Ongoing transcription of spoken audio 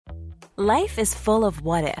Life is full of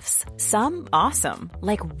what-ifs. Some awesome,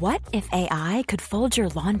 like what if AI could fold your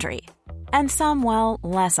laundry? And some, well,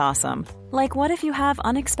 less awesome, like what if you have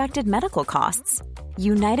unexpected medical costs?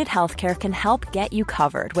 United Healthcare can help get you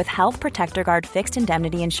covered with Health Protector Guard fixed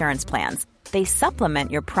indemnity insurance plans. They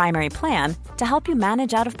supplement your primary plan to help you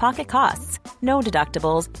manage out-of-pocket costs. No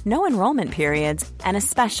deductibles, no enrollment periods, and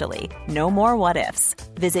especially no more what-ifs.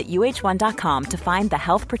 Visit UH1.com to find the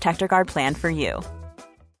Health Protector Guard plan for you.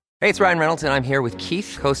 Hey, it's Ryan Reynolds, and I'm here with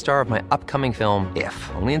Keith, co-star of my upcoming film,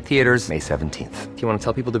 If, only in theaters May 17th. Do you want to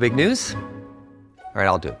tell people the big news? All right,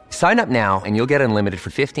 I'll do it. Sign up now and you'll get unlimited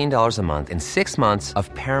for $15 a month and 6 months of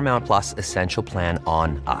Paramount Plus Essential Plan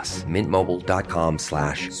on us.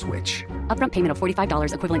 MintMobile.com/switch. Upfront payment of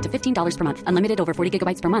 $45 equivalent to $15 per month. Unlimited over 40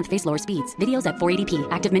 gigabytes per month. Face lower speeds. Videos at 480p.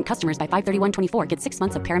 Active Mint customers by 531.24 get 6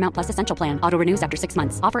 months of Paramount Plus Essential Plan. Auto renews after 6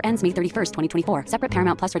 months. Offer ends May 31st, 2024. Separate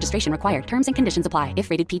Paramount Plus registration required. Terms and conditions apply if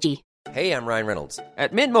rated PG. Hey, I'm Ryan Reynolds.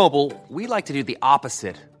 At Mint Mobile, we like to do the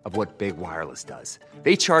opposite of what Big Wireless does.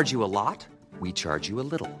 They charge you a lot. We charge you a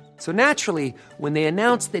little. So naturally, when they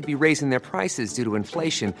announced they'd be raising their prices due to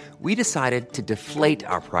inflation, we decided to deflate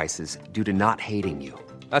our prices due to not hating you.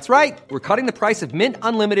 That's right. We're cutting the price of Mint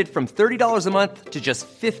Unlimited from $30 a month to just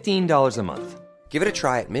 $15 a month. Give it a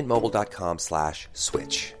try at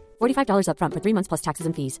mintmobile.com/switch. $45 up front for 3 months plus taxes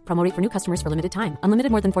and fees. Promo rate for new customers for limited time.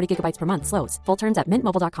 Unlimited more than 40 gigabytes per month. Slows full terms at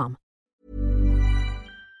mintmobile.com.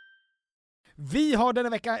 Vi har denna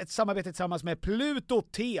vecka ett samarbete tillsammans med Pluto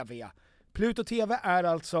TV. Pluto TV är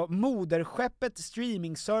alltså moderskeppet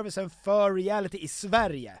streamingservicen för reality i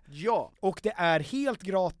Sverige. Ja. Och det är helt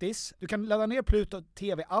gratis. Du kan ladda ner Pluto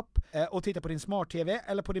TV-app och titta på din smart-tv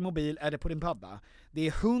eller på din mobil eller på din padda. Det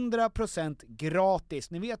är 100%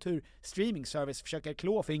 gratis. Ni vet hur streamingservice försöker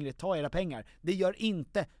klåfingrigt ta era pengar. Det gör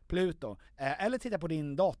inte Pluto. Eller titta på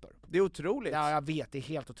din dator. Det är otroligt. Ja, jag vet. Det är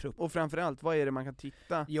helt otroligt. Och framförallt, vad är det man kan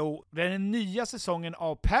titta? Jo, det är den nya säsongen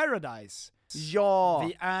av Paradise. Ja!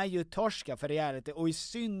 Vi är ju torska för reality och i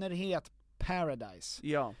synnerhet Paradise.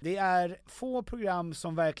 Ja. Det är få program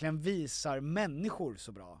som verkligen visar människor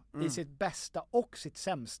så bra. I sitt bästa och sitt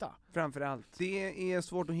sämsta. Framförallt. Det är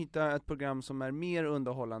svårt att hitta ett program som är mer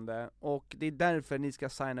underhållande. Och det är därför ni ska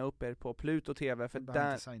signa upp er på Pluto TV. För det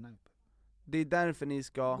är därför ni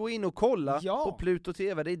ska gå in och kolla på Pluto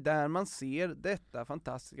TV. Det är där man ser detta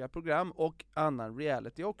fantastiska program och annan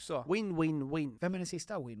reality också. Win, win, win. Vem är den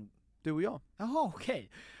sista win? Du och jag. Jaha, okej.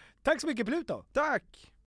 Tack så mycket Pluto. Tack!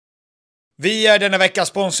 Vi är denna vecka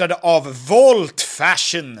sponsrade av Volt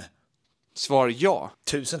Fashion. Svar ja.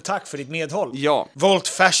 Tusen tack för ditt medhåll. Ja. Volt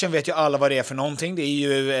Fashion vet ju alla vad det är för någonting. Det är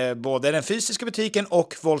ju både den fysiska butiken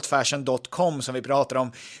och voltfashion.com som vi pratar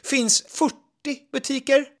om. Finns 40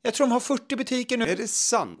 butiker. Jag tror de har 40 butiker nu. Är det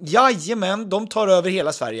sant? Jajamän, de tar över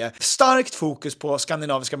hela Sverige. Starkt fokus på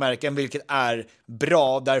skandinaviska märken, vilket är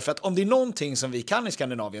bra. Därför att om det är någonting som vi kan i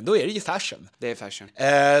Skandinavien, då är det ju fashion. Det är fashion.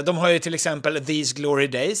 De har ju till exempel These Glory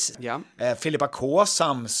Days, Ja. Filippa K,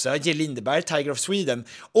 Samsö, J. Lindeberg, Tiger of Sweden.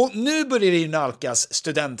 Och nu börjar det ju nalkas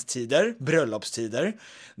studenttider, bröllopstider.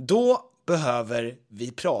 Då behöver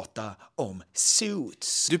vi prata om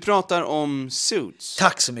Suits. Du pratar om Suits.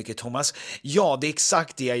 Tack så mycket Thomas. Ja, det är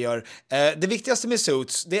exakt det jag gör. Det viktigaste med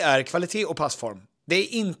Suits, det är kvalitet och passform. Det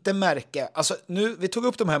är inte märke. Alltså nu, vi tog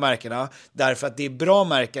upp de här märkena därför att det är bra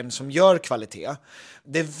märken som gör kvalitet.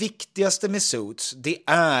 Det viktigaste med Suits, det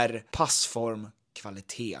är passform,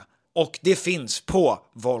 kvalitet. Och det finns på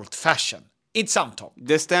Volt Fashion. Inte samtal.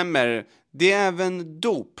 Det stämmer. Det är även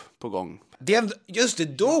dop på gång. Det är just det,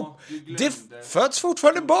 dop. Det föds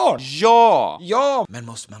fortfarande barn. Ja! Ja, men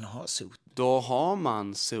måste man ha Suits? Då har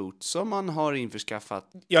man Suits som man har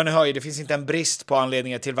införskaffat. Ja, ni hör ju, det finns inte en brist på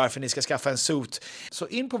anledningar till varför ni ska skaffa en suit. Så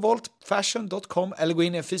in på voltfashion.com eller gå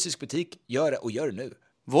in i en fysisk butik. Gör det och gör det nu.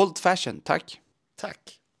 Volt Fashion, tack.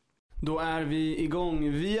 Tack. Då är vi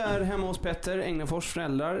igång. Vi är hemma hos Petter Englafors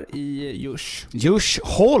föräldrar i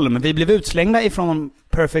Djursholm. Vi blev utslängda ifrån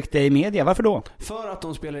Perfect Day Media. Varför då? För att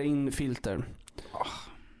de spelar in filter.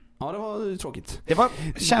 Ja, det var tråkigt.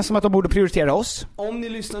 Känns som att de borde prioritera oss. Om ni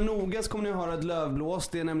lyssnar noga så kommer ni höra ett lövblås.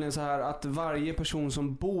 Det är nämligen så här att varje person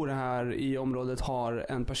som bor här i området har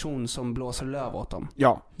en person som blåser löv åt dem.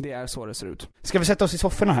 Ja. Det är så det ser ut. Ska vi sätta oss i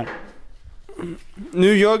sofforna här?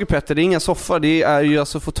 Nu ljög Petter, det är inga soffor. Det är ju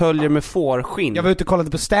alltså fåtöljer med fårskinn. Jag var ute och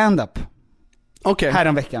kollade på stand-up. Okej.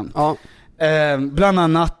 Häromveckan. Ja. Bland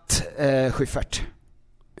annat Schyffert.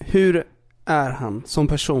 Hur är han som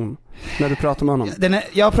person när du pratar med honom?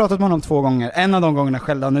 Jag har pratat med honom 2 gånger. En av de gångerna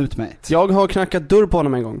skällde han ut mig. Jag har knackat dörr på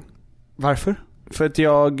honom en gång. Varför? För att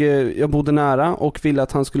jag bodde nära och ville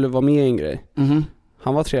att han skulle vara med i en grej.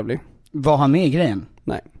 Han var trevlig. Var han med i grejen?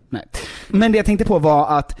 Nej. Men det jag tänkte på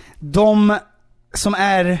var att de som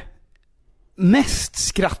är mest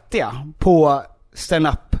skrattiga på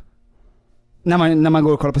stand-up när man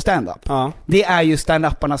går och kollar på stand-up, det är ju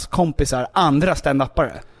stand-upparnas kompisar, andra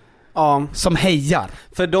stand-upare. Ja. Som hejar.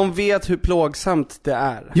 För de vet hur plågsamt det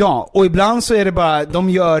är. Ja, och ibland så är det bara, de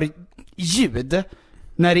gör ljud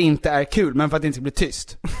när det inte är kul, men för att det inte ska bli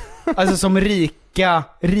tyst. Alltså som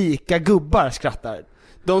rika gubbar skrattar.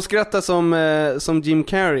 De skrattar som Jim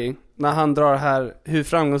Carrey när han drar här hur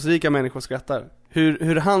framgångsrika människor skrattar.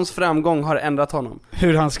 Hur hans framgång har ändrat honom.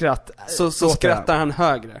 Hur han skrattar. Så skrattar han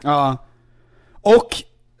högre. Ja. Och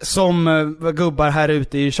som gubbar här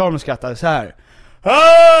ute i Charm skrattar så här.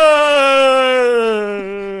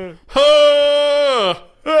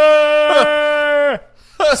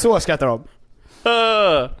 Så skrattar de.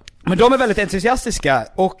 Men de är väldigt entusiastiska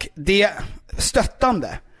och det är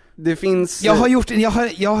stöttande. Det finns...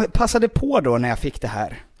 Jag passade på då när jag fick det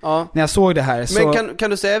här. Ja. När jag såg det här så... Men kan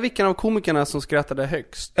du säga vilken av komikerna som skrattade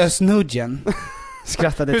högst? Özz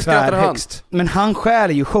skrattade tvärhögst. Men han skär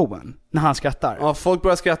ju showen när han skrattar. Ja, folk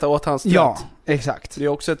börjar skratta åt hans skratt. Ja, exakt. Det är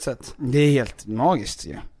också ett sätt. Det är helt magiskt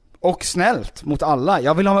ju. Och snällt mot alla.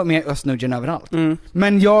 Jag vill ha med Özz överallt.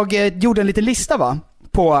 Men jag gjorde en liten lista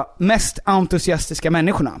på mest entusiastiska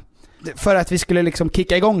människorna. För att vi skulle liksom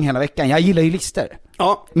kicka igång hela veckan. Jag gillar ju listor.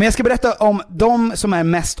 Ja. Men jag ska berätta om de som är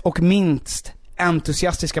mest och minst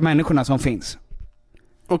entusiastiska människorna som finns.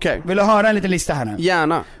 Okej. Vill du höra en liten lista här nu?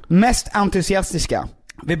 Gärna. Mest entusiastiska.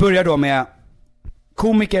 Vi börjar då med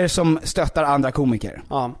komiker som stöttar andra komiker.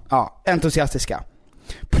 Ja, entusiastiska.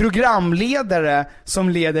 Programledare som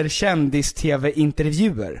leder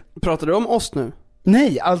kändis-tv-intervjuer. Pratar du om oss nu?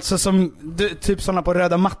 Nej, alltså som typ såna på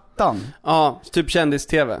röda mattan. Ja, typ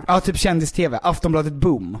kändis-tv. Ja, typ kändis-tv. Aftonbladet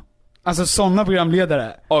Boom. Alltså såna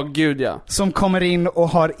programledare. Gud ja. Som kommer in och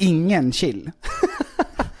har ingen chill.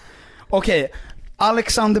 Okej.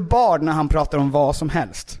 Alexander Bard när han pratar om vad som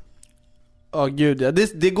helst. Gud ja.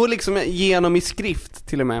 Det går liksom igenom i skrift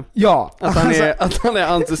till och med. Ja. Att han är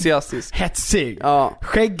entusiastisk. Hetsig. Ja.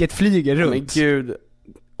 Skägget flyger runt. Men gud.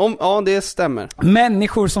 Ja, det stämmer.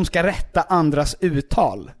 Människor som ska rätta andras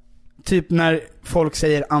uttal. Typ när folk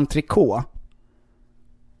säger entrecote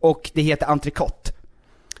och det heter entrecote.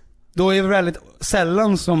 Då är det väldigt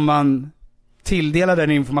sällan som man tilldelar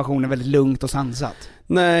den informationen väldigt lugnt och sansat.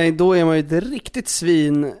 Nej, då är man ju ett riktigt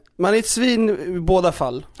svin. Man är ett svin i båda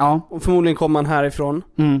fall. Ja. Och förmodligen kommer man härifrån.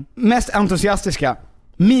 Mest entusiastiska.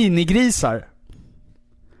 Minigrisar.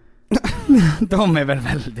 De är väl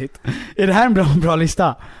väldigt... Är det här en bra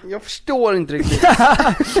lista? Jag förstår inte riktigt.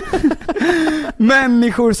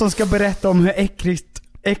 Människor som ska berätta om hur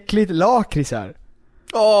äckligt lakrits är.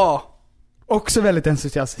 Också väldigt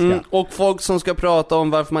entusiastiska. Och folk som ska prata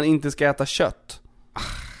om varför man inte ska äta kött.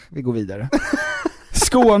 Vi går vidare.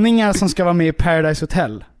 Skåningar som ska vara med i Paradise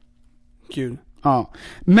Hotel. Kul. Ja.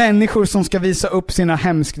 Människor som ska visa upp sina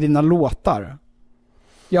hemskrivna låtar.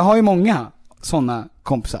 Jag har ju många såna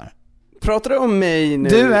kompisar. Pratar du om mig nu?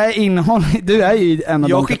 Du är ju en av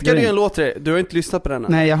Jag de skickade ju en låt till dig. Du har inte lyssnat på den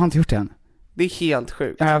än. Nej, jag har inte gjort det än. Det är helt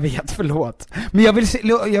sjukt. Ja, jag vet, förlåt. Men jag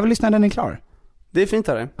vill lyssna när den är klar. Det är fint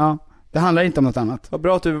här. Ja, det handlar inte om något annat. Vad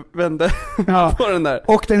bra att du vände på den där.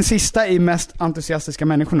 Och den sista är mest entusiastiska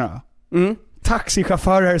människorna.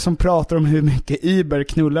 Taxichaufförer som pratar om hur mycket Uber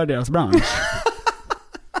knullar deras bransch.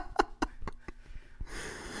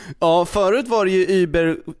 Ja, förut var det ju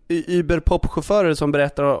Uber-pop-chaufförer som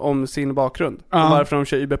berättar om sin bakgrund. Och varför de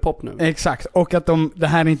kör Uber-pop nu. Exakt, och att det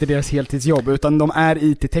här är inte deras heltidsjobb, utan de är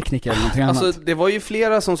IT-tekniker eller någonting annat. Alltså, det var ju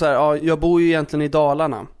flera som säger, jag bor ju egentligen i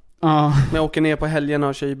Dalarna. Men jag åker ner på helgen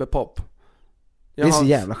och kör Uber-pop. Det är så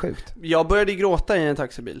jävla sjukt. Jag började gråta i en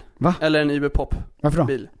taxibil. Va? Eller en Uber-pop-bil. Varför då?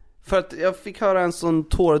 För att jag fick höra en sån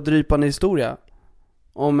tårdrypande historia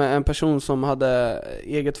om en person som hade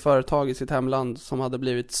eget företag i sitt hemland som hade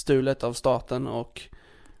blivit stulet av staten och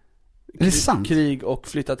krig och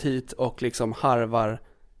flyttat hit och liksom harvar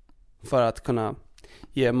för att kunna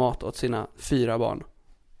ge mat åt sina 4 barn.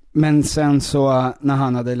 Men sen så när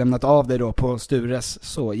han hade lämnat av dig då på Stures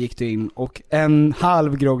så gick du in och en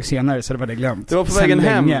halv grogg senare så det var det glömt. Det var på vägen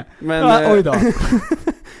hem. Men oj då.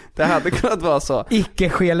 Det hade kunnat vara så. Icke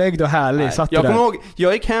skelögd och härlig. Jag kommer ihåg,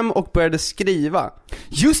 jag gick hem och började skriva.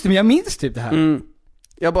 Just det, men jag minns typ det här.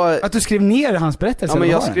 Att du skrev ner hans berättelse. Ja, men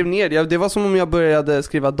jag skrev ner. Det var som om jag började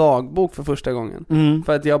skriva dagbok för första gången.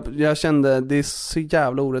 För att jag kände, det är så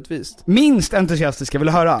jävla orättvist. Minst entusiastiska, vill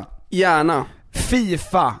du höra? Gärna.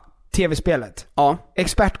 FIFA, tv-spelet. Ja.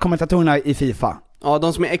 Expertkommentatorerna i FIFA. Ja,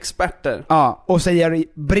 de som är experter. Ja, och säger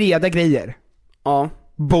breda grejer. Ja.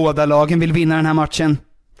 Båda lagen vill vinna den här matchen.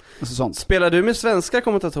 Alltså sånt. Spelar du med svenska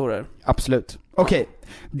kommentatorer? Absolut. Okej.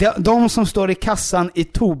 De som står i kassan i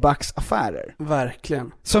tobaksaffärer.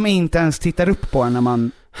 Verkligen. Som inte ens tittar upp på en när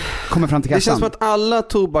man kommer fram till kassan. Det känns som att alla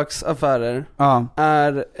tobaksaffärer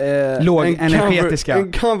är lågenergetiska.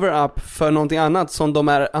 En cover-up för någonting annat som de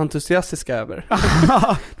är entusiastiska över.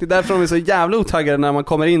 Det är därför de är så jävla otaggade när man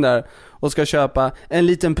kommer in där och ska köpa en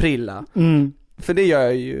liten prilla. För det gör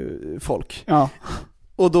ju folk. Ja.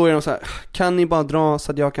 Och då är de så här: kan ni bara dra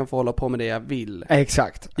så att jag kan få hålla på med det jag vill?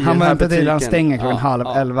 Exakt. Han väntar till han stänger klockan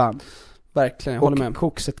 10:30. Verkligen, jag håller med. Och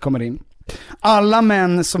kokset kommer in. Alla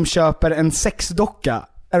män som köper en sexdocka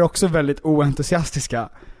är också väldigt oentusiastiska.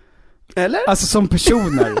 Eller? Alltså som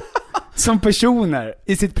personer. Som personer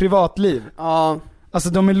i sitt privatliv. Ja. Alltså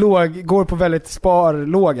de är går på väldigt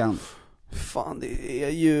sparlågan. Fan, det är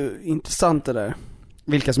ju intressant det där.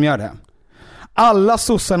 Vilka som gör det? Alla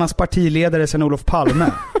sossarnas partiledare sedan Olof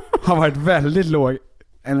Palme har varit väldigt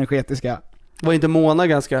lågenergetiska. Var inte Mona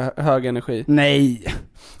ganska hög energi? Nej.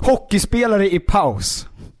 Hockeyspelare i paus.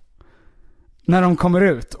 När de kommer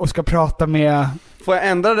ut och ska prata med... Får jag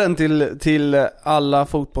ändra den till alla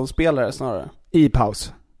fotbollsspelare snarare? I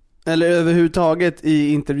paus. Eller överhuvudtaget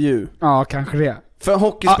i intervju? Ja, kanske det. För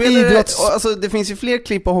hockeyspelare, alltså det finns ju fler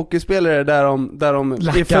klipp på hockeyspelare där de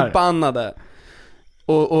är förbannade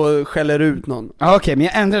och skäller ut någon. Ja, okej, men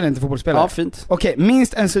jag ändrar den till fotbollsspelare. Ja, fint. Okej,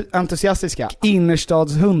 minst entusiastiska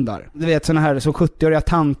innerstadshundar. Du vet, såna här så 70-åriga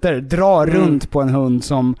tanter drar runt på en hund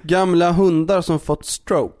som... Gamla hundar som fått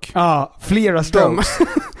stroke. Ja, flera strokes.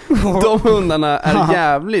 De hundarna är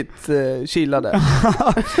jävligt chillade.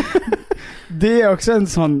 Det är också en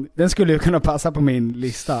sån... Den skulle ju kunna passa på min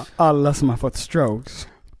lista. Alla som har fått strokes.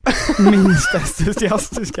 Minst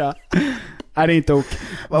entusiastiska. Är det inte ok.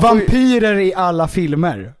 Vampyrer i alla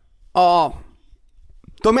filmer. Ja.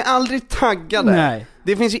 De är aldrig taggade. Nej.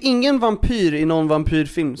 Det finns ju ingen vampyr i någon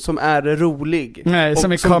vampyrfilm som är rolig. Nej,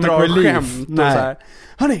 som är comic relief. Nej. Och så här,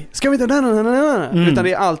 hörni, ska vi ta utan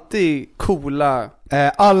det är alltid coola.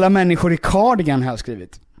 Alla människor i Cardigan har jag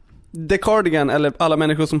skrivit. The Cardigan, eller alla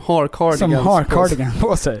människor som har cardigan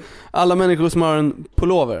på sig. Alla människor som har en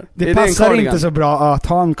pullover. Det passar inte så bra att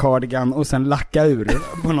ha en cardigan och sen lacka ur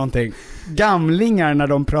på någonting. Gamlingar när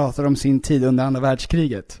de pratar om sin tid under andra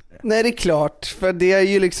världskriget. Nej, det är klart, för det är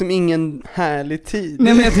ju liksom ingen härlig tid.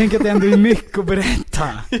 Nej, men jag tänker att det ändå är mycket att berätta.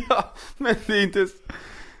 Ja, men det är inte...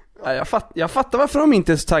 Ja, jag fattar varför de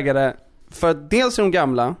inte är så taggade. För att dels är de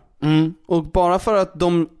gamla. Och bara för att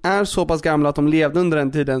de är så pass gamla att de levde under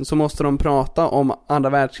den tiden, så måste de prata om andra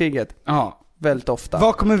världskriget. Ja. Väldigt ofta.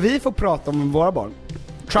 Vad kommer vi få prata om med våra barn?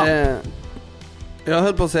 Trump. Jag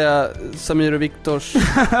höll på att säga Samir och Viktors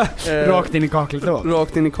rakt in i kaklet då.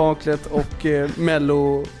 Rakt in i kaklet och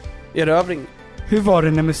Mello-erövring. Hur var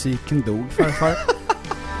det när musiken dog, farfar?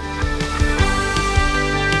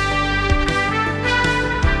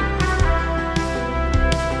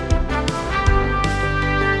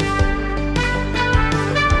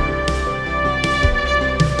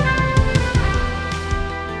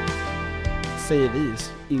 Säger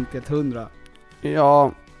vi, inte 100.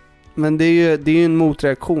 Ja, men det är ju en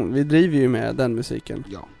motreaktion. Vi driver ju med den musiken.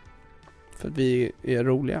 Ja. För att vi är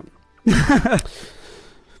roliga.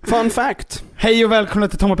 Fun fact. Hej och välkomna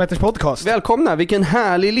till Tom och Petters podcast. Välkomna, vilken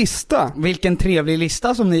härlig lista. Vilken trevlig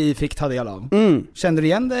lista som ni fick ta del av. Kände du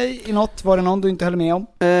igen dig i något? Var det någon du inte höll med om?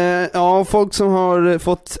 Ja, folk som har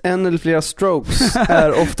fått en eller flera strokes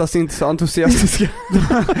är oftast inte så entusiastiska.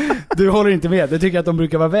 Du håller inte med? Du tycker att de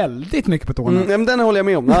brukar vara väldigt mycket på tårna. Men den håller jag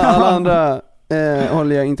med om. Alla andra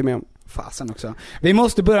håller jag inte med om. Fasen också. Vi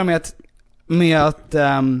måste börja med att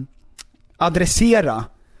adressera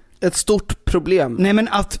ett stort problem. Nej, men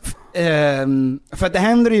att för att det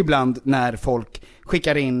händer ju ibland när folk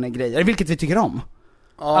skickar in grejer, vilket vi tycker om.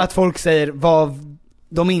 Ja. Att folk säger vad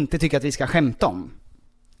de inte tycker att vi ska skämta om.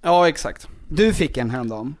 Ja, exakt. Du fick en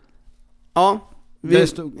häromdagen. Ja.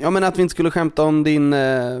 Jag menar att vi inte skulle skämta om din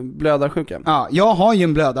blödarsjuka. Ja, jag har ju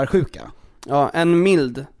en blödarsjuka. Ja, en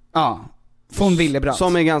mild. Ja, från Willebrand.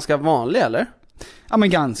 Som är ganska vanlig, eller? Ja, men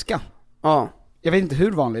ganska. Ja. Jag vet inte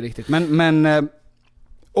hur vanlig riktigt, men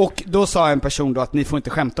och då sa en person då att ni får inte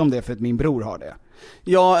skämta om det för att min bror har det.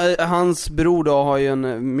 Ja, hans bror då har ju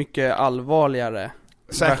en mycket allvarligare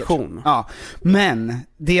version. Ja, men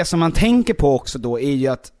det som man tänker på också då är ju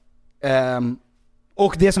att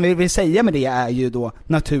och det som vi vill säga med det är ju då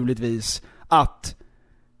naturligtvis att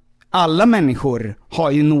alla människor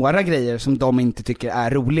har ju några grejer som de inte tycker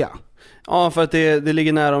är roliga. Ja, för att det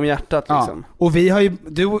ligger nära om hjärtat liksom. Ja. Och vi har ju,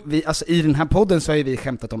 alltså i den här podden så har ju vi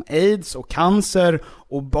skämtat om AIDS och cancer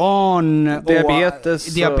och barn diabetes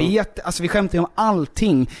och diabetes. Alltså vi skämtar ju om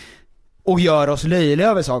allting och gör oss löjliga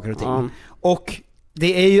över saker och ting. Ja. Och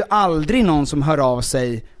det är ju aldrig någon som hör av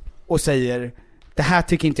sig och säger det här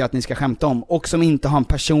tycker inte jag att ni ska skämta om, och som inte har en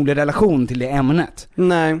personlig relation till det ämnet.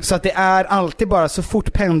 Nej. Så att det är alltid bara så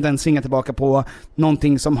fort pendeln svingar tillbaka på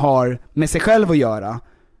någonting som har med sig själv att göra,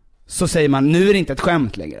 så säger man nu är det inte ett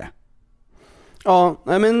skämt längre. Ja,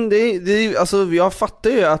 nej men det alltså jag fattar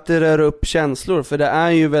ju att det rör upp känslor, för det är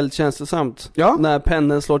ju väldigt känslosamt när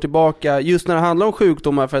pendeln slår tillbaka, just när det handlar om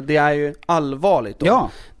sjukdomar, för att det är ju allvarligt då. Ja.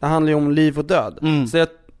 Det handlar ju om liv och död. Så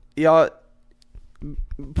jag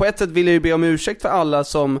på ett sätt vill jag ju be om ursäkt för alla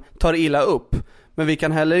som tar illa upp, men vi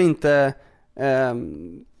kan heller inte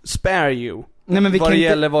spare you. Nej, men vi vad kan det inte...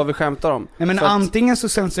 gäller vad vi skämtar om. Nej, men antingen så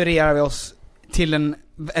censurerar vi oss till en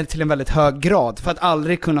väldigt hög grad för att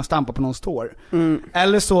aldrig kunna stampa på någons tår.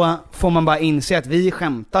 Eller så får man bara inse att vi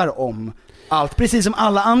skämtar om allt, precis som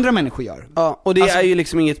alla andra människor gör. Ja, och det är ju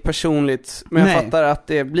liksom inget personligt, men jag fattar att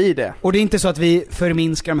det blir det. Och det är inte så att vi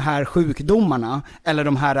förminskar de här sjukdomarna eller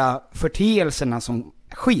de här förteelserna som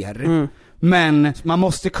sker. Men man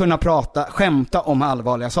måste kunna skämta om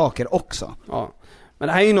allvarliga saker också. Ja. Men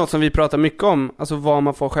det här är ju något som vi pratar mycket om, alltså vad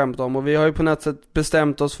man får skämta om, och vi har ju på något sätt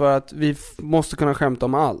bestämt oss för att vi måste kunna skämta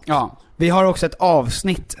om allt. Ja, vi har också ett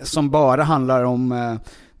avsnitt som bara handlar om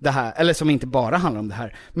det här, eller som inte bara handlar om det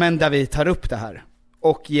här, men där vi tar upp det här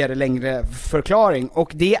och ger det längre förklaring,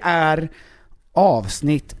 och det är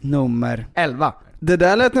avsnitt nummer 11. Det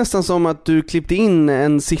där lät nästan som att du klippte in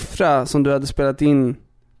en siffra som du hade spelat in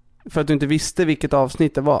för att du inte visste vilket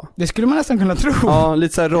avsnitt det var. Det skulle man nästan kunna tro. Ja,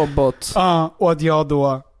 lite så här robot. Ja, och att jag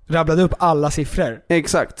då rabblade upp alla siffror.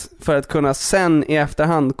 Exakt, för att kunna sen i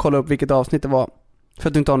efterhand kolla upp vilket avsnitt det var. För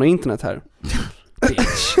att du inte har något internet här.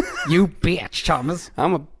 Bitch. You bitch, Thomas.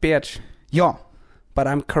 I'm a bitch. Ja. But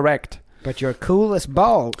I'm correct. But you're cool as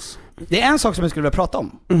balls. Det är en sak som jag skulle vilja prata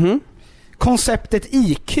om. Konceptet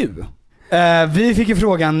IQ. Vi fick ju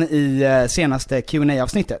frågan i senaste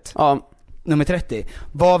Q&A-avsnittet. Ja. Nummer 30.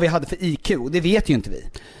 Vad vi hade för IQ, det vet ju inte vi.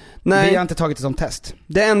 Nej. Vi har inte tagit det som test.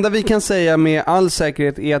 Det enda vi kan säga med all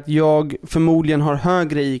säkerhet är att jag förmodligen har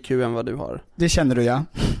högre IQ än vad du har. Det känner du, ja.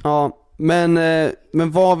 Ja,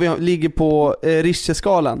 men vad vi ligger på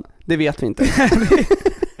Richter-skalan, det vet vi inte.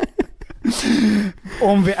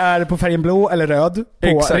 Om vi är på färgen blå eller röd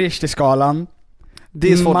på Richter-skalan.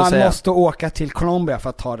 Det är svårt att säga. Man måste åka till Colombia för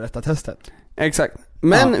att ta detta testet. Exakt.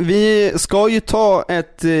 Men vi ska ju ta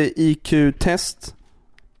ett IQ-test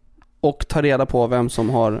och ta reda på vem som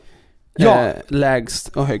har lägst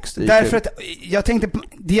och högst IQ. Därför att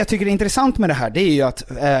det jag tycker är intressant med det här, det är ju att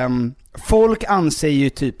folk anser ju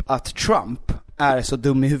typ att Trump är så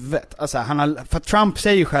dum i huvudet. Alltså, för Trump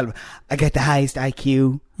säger ju själv I got the highest IQ,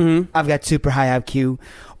 I've got super high IQ,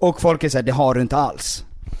 och folk är så här, det har du inte alls.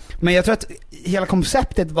 Men jag tror att hela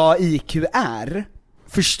konceptet vad IQ är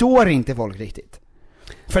förstår inte folk riktigt.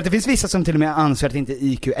 För att det finns vissa som till och med anser att inte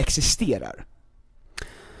IQ existerar.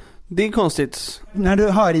 Det är konstigt. När du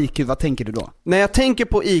hör IQ, vad tänker du då? När jag tänker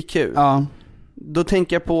på IQ, då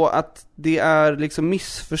tänker jag på att det är liksom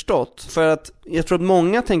missförstått. För att jag tror att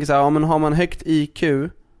många tänker så här, ja, men har man högt IQ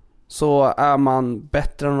så är man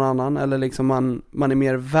bättre än någon annan, eller liksom man är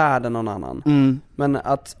mer värd än någon annan. Men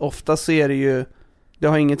att ofta så är det ju, det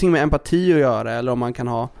har ingenting med empati att göra, eller om man kan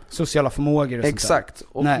ha sociala förmågor och exakt.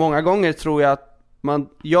 Sånt där. Och många gånger tror jag att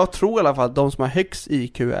jag tror i alla fall att de som har högst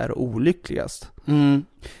IQ är olyckligast.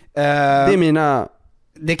 Det är mina...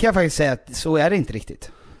 Det kan jag faktiskt säga att så är det inte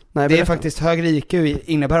riktigt. Nej, det är faktiskt högre IQ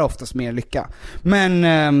innebär oftast mer lycka.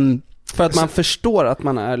 Men... för att man förstår att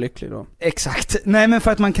man är lycklig då? Exakt. Nej, men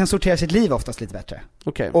för att man kan sortera sitt liv oftast lite bättre.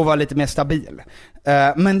 Okay. Och vara lite mer stabil.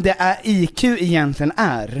 Men det är IQ egentligen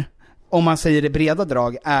är, om man säger det breda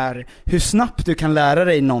drag, är hur snabbt du kan lära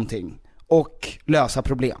dig någonting och lösa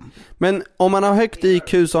problem. Men om man har högt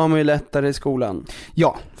IQ så har man ju lättare i skolan.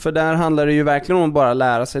 Ja. För där handlar det ju verkligen om att bara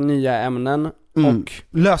lära sig nya ämnen och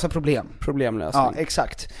lösa problem. Problemlösning. Ja,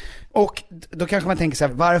 exakt. Och då kanske man tänker så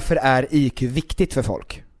här, varför är IQ viktigt för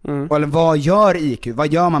folk? Eller vad gör IQ?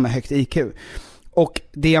 Vad gör man med högt IQ? Och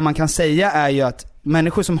det man kan säga är ju att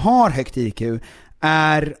människor som har högt IQ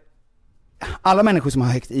alla människor som har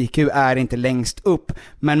högt IQ är inte längst upp,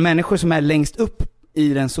 men människor som är längst upp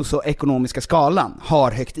i den socioekonomiska skalan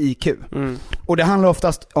har högt IQ. Och det handlar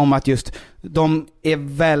oftast om att just de är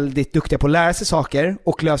väldigt duktiga på att lära sig saker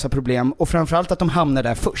och lösa problem, och framförallt att de hamnar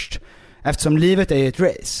där först. Eftersom livet är ju ett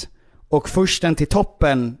race. Och försten till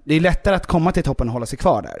toppen, det är lättare att komma till toppen och hålla sig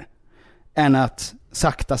kvar där än att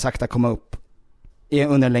sakta komma upp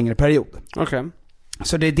under en längre period. Okay.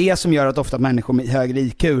 Så det är det som gör att ofta människor med högre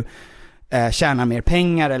IQ tjänar mer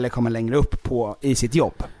pengar eller kommer längre upp i sitt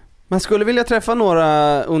jobb. Man skulle vilja träffa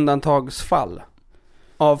några undantagsfall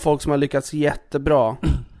av folk som har lyckats jättebra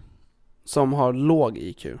som har låg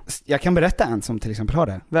IQ? Jag kan berätta en som till exempel har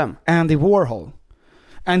det. Vem? Andy Warhol.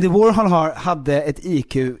 Andy Warhol hade ett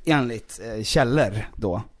IQ enligt källor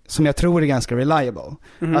då, som jag tror är ganska reliable.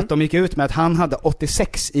 Att de gick ut med att han hade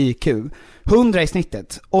 86 IQ. 100 i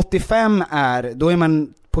snittet. 85 då är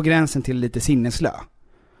man på gränsen till lite sinneslö.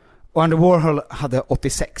 Och Andy Warhol hade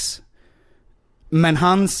 86. Men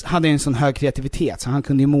han hade en sån hög kreativitet så han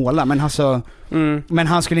kunde ju måla. Men, alltså, men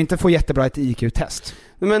han skulle inte få jättebra ett IQ-test.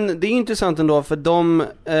 Men det är intressant ändå, för de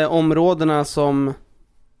områdena som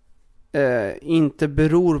inte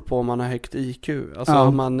beror på om man har högt IQ. Alltså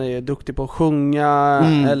om man är duktig på att sjunga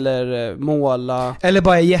eller måla. Eller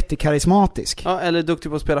bara är jättekarismatisk. Ja, eller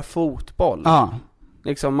duktig på att spela fotboll. Ja.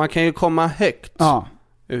 Liksom, man kan ju komma högt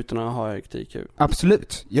utan att ha högt IQ.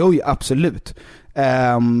 Absolut. Jo, absolut.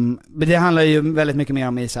 Det handlar ju väldigt mycket mer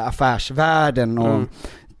om i så här affärsvärlden och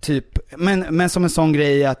typ, men som en sån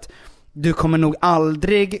grej att du kommer nog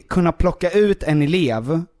aldrig kunna plocka ut en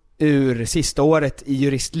elev ur sista året i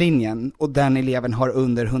juristlinjen och den eleven har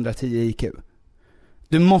under 110 IQ.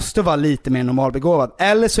 Du måste vara lite mer normalbegåvad.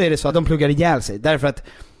 Eller så är det så att de pluggar ihjäl sig. Därför att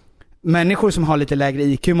människor som har lite lägre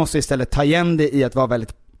IQ måste istället ta igen det i att vara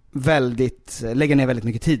lägga ner väldigt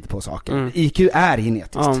mycket tid på saker. IQ är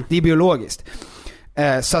genetiskt. Det är biologiskt.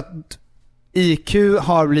 Så att IQ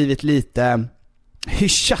har blivit lite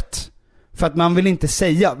hyschat. För att man vill inte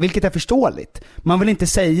säga, vilket är förståeligt. Man vill inte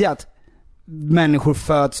säga att människor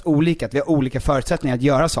föds olika, att vi har olika förutsättningar att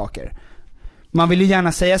göra saker. Man vill ju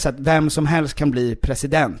gärna säga så att vem som helst kan bli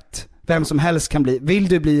president. Vem som helst kan bli, vill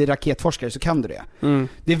du bli raketforskare så kan du det.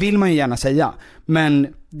 Det vill man ju gärna säga.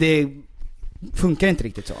 Men det funkar inte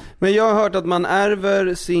riktigt så. Men jag har hört att man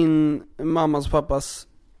ärver sin mammas och pappas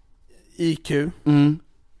IQ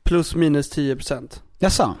plus minus 10%.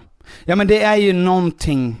 Jaså? Ja, men det är ju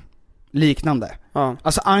någonting liknande. Ja.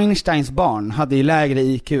 Alltså Einsteins barn hade ju lägre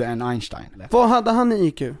IQ än Einstein. Eller? Vad hade han i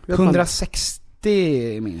IQ?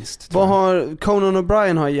 160 minst. Vad har Conan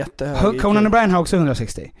O'Brien har jättehög IQ? Conan O'Brien har också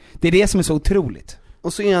 160. Det är det som är så otroligt.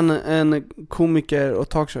 Och så är han en komiker och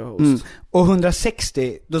talkshow-host. Och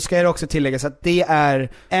 160, då ska jag också tillägga att det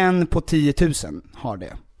är 1 på 10 000 har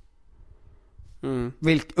det.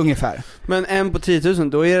 Ungefär. Men 1 på 10 000,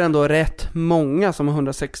 då är det ändå rätt många som har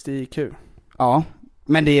 160 IQ. Ja,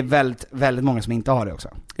 men det är väldigt, väldigt många som inte har det också.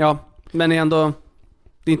 Ja, men det är ändå,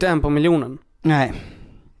 det är inte 1 på miljonen. Nej,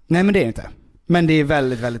 men det är det inte. Men det är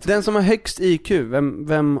väldigt, väldigt... Den som har högst IQ,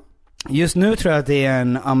 vem... Just nu tror jag att det är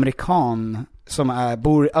en amerikan som är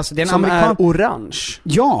det är en som amerikan... är orange.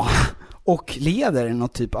 Ja, och leder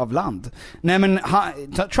något typ av land. Nej, men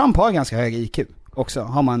Trump har ganska hög IQ också,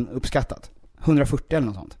 har man uppskattat. 140 eller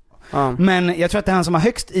något sånt. Men jag tror att det han som har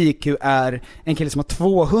högst IQ är en kille som har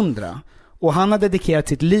 200. Och han har dedikerat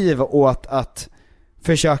sitt liv åt att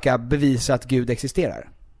försöka bevisa att Gud existerar.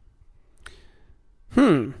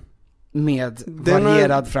 Med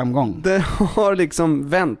varierad framgång. Det har liksom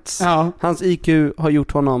vänts. Ja. Hans IQ har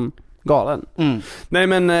gjort honom galen. Nej,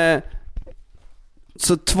 men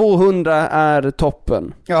så 200 är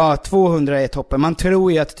toppen. Ja, 200 är toppen. Man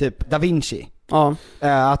tror ju att typ Da Vinci,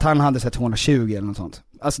 att han hade sett 220 eller något sånt.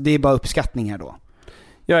 Alltså det är bara uppskattningar då.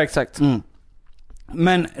 Ja, exakt.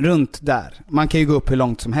 Men runt där. Man kan ju gå upp hur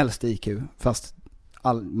långt som helst i IQ, fast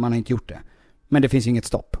man har inte gjort det. Men det finns ju inget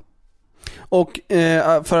stopp. Och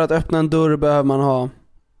för att öppna en dörr behöver man ha...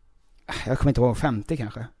 Jag kommer inte ihåg, 50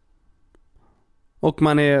 kanske. Och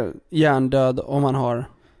man är hjärndöd om man har...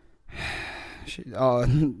 Ja,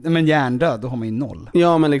 men hjärndöd, då har man ju 0.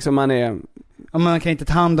 Ja, men liksom man är... Ja, man kan inte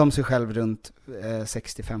ta hand om sig själv runt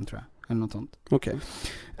 65 tror jag. Eller något sånt. Okej.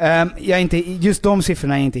 Jag är inte, just de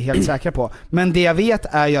siffrorna är jag inte helt säkra på. Men det jag vet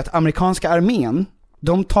är ju att amerikanska armén,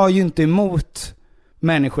 de tar ju inte emot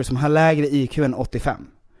människor som har lägre IQ än 85.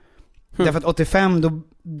 Därför att 85,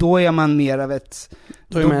 då är man mer av ett...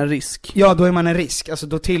 Då är man en risk. Ja, då är man en risk. Alltså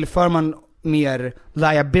då tillför man mer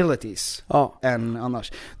liabilities än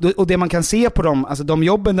annars. Och det man kan se på dem, alltså de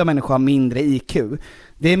jobben där människor har mindre IQ,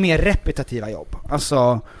 det är mer repetitiva jobb.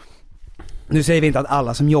 Alltså, nu säger vi inte att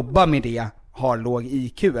alla som jobbar med det har låg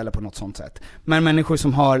IQ eller på något sånt sätt. Men människor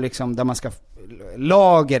som har liksom, där man ska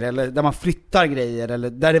lager eller där man flyttar grejer eller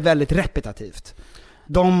där det är väldigt repetitivt.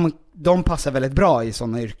 De passar väldigt bra i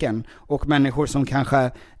sådana yrken. Och människor som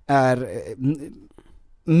kanske är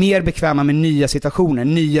mer bekväma med nya situationer,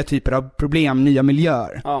 nya typer av problem, nya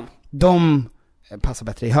miljöer. De passar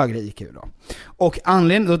bättre i högre IQ då. Och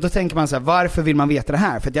anledningen, då tänker man så här, varför vill man veta det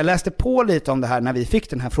här? För att jag läste på lite om det här när vi fick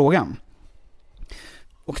den här frågan.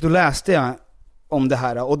 Och då läste jag om det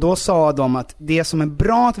här och då sa de att det som är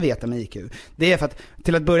bra att veta med IQ, det är för att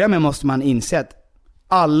till att börja med måste man inse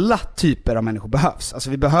alla typer av människor behövs. Alltså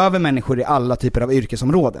vi behöver människor i alla typer av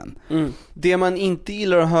yrkesområden. Det man inte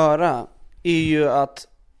gillar att höra är ju att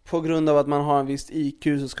på grund av att man har en viss IQ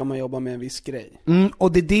så ska man jobba med en viss grej.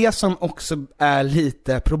 Och det är det som också är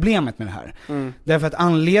lite problemet med det här. Därför att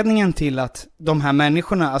anledningen till att de här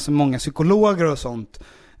människorna, alltså många psykologer och sånt,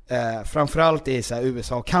 framförallt i så här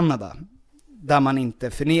USA och Kanada, där man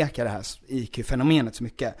inte förnekar det här IQ-fenomenet så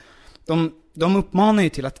mycket. De uppmanar ju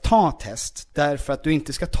till att ta test därför att du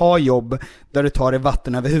inte ska ta jobb där du tar dig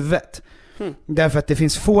vatten över huvudet. Därför att det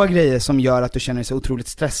finns få grejer som gör att du känner dig så otroligt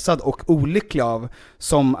stressad och olycklig av,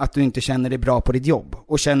 som att du inte känner dig bra på ditt jobb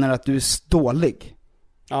och känner att du är dålig.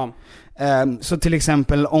 Ja. Så till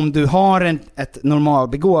exempel om du har ett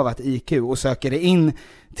normalbegåvat IQ och söker dig in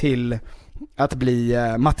till att bli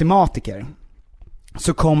matematiker,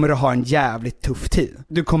 så kommer du ha en jävligt tuff tid.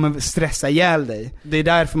 Du kommer stressa ihjäl dig. Det är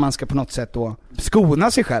därför man ska på något sätt då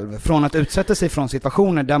skona sig själv från att utsätta sig från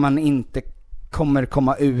situationer där man inte kommer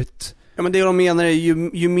komma ut. Ja, men det de menar är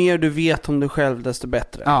ju mer du vet om dig själv, desto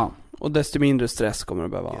bättre. Ja. Och desto mindre stress kommer du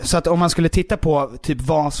behöva ha. Så att om man skulle titta på typ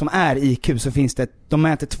vad som är IQ, så finns det, de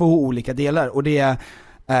mäter 2 olika delar. Och det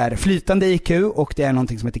är flytande IQ och det är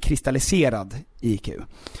någonting som heter kristalliserad IQ.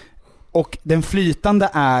 Och den flytande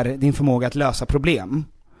är din förmåga att lösa problem.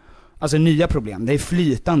 Alltså nya problem, det är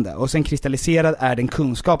flytande. Och sen kristalliserad är den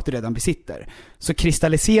kunskap du redan besitter. Så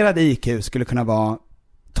kristalliserad IQ skulle kunna vara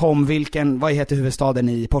Tom, vad heter huvudstaden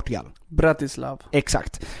i Portugal? Bratislava.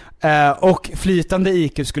 Exakt. Och flytande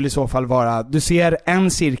IQ skulle i så fall vara, du ser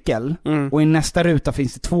en cirkel och i nästa ruta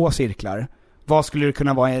finns det 2 cirklar. Vad skulle det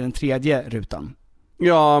kunna vara i den tredje rutan?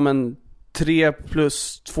 Ja, men 3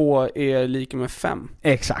 plus 2 är lika med 5.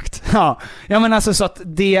 Exakt. Ja, men alltså så att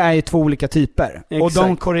det är ju 2 olika typer. Exakt. Och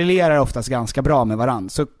de korrelerar oftast ganska bra med varandra.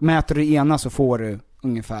 Så mäter du ena så får du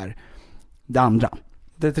ungefär det andra.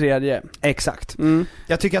 Det tredje. Exakt.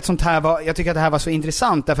 Jag tycker att det här var så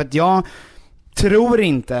intressant därför att jag tror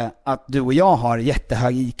inte att du och jag har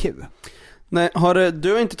jättehög IQ. Nej,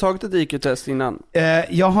 du har inte tagit ett IQ-test innan?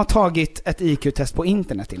 Jag har tagit ett IQ-test på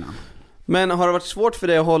internet innan. Men har det varit svårt för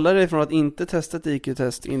dig att hålla dig från att inte testa ett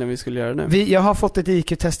IQ-test innan vi skulle göra det nu? Jag har fått ett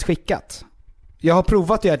IQ-test skickat. Jag har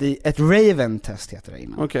provat att göra ett Raven-test heter det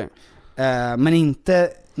innan. Okej. Men inte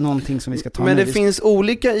någonting som vi ska ta men nu. Det finns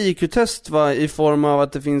olika IQ-test va, i form av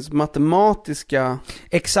att det finns matematiska...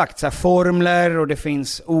 Exakt, så här formler och det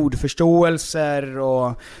finns ordförståelser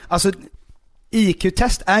och... Alltså,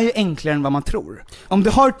 IQ-test är ju enklare än vad man tror. Om du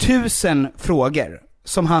har 1000 frågor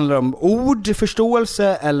som handlar om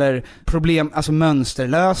ordförståelse eller problem, alltså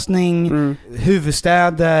mönsterlösning,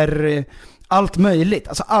 huvudstäder, allt möjligt.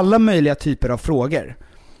 Alltså alla möjliga typer av frågor.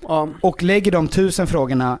 Ja. Och lägger de 1000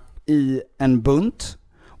 frågorna i en bunt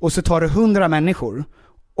och så tar du 100 människor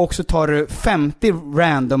och så tar du 50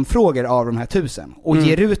 random frågor av de här 1000 och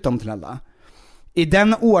ger ut dem till alla. I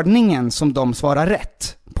den ordningen som de svarar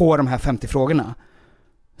rätt på de här 50 frågorna,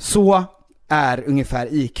 så är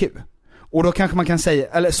ungefär IQ. Och då kanske man kan säga,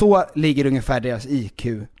 eller så ligger ungefär deras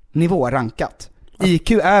IQ-nivå rankat.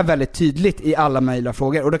 IQ är väldigt tydligt i alla möjliga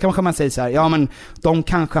frågor. Och då kanske man säger så här, ja men de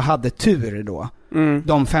kanske hade tur då.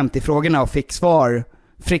 De 50 frågorna och fick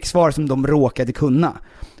svar som de råkade kunna.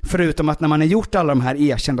 Förutom att när man har gjort alla de här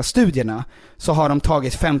erkända studierna så har de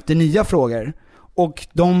tagit 50 nya frågor och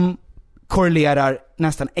de korrelerar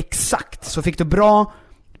nästan exakt. Så fick du bra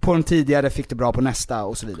på den tidigare, fick du bra på nästa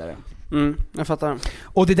och så vidare. Jag fattar.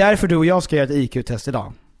 Och det är därför du och jag ska göra ett IQ-test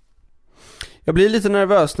idag. Jag blir lite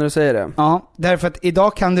nervös när du säger det. Ja, därför att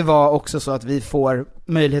idag kan det vara också så att vi får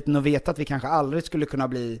möjligheten att veta att vi kanske aldrig skulle kunna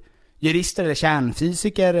bli jurister eller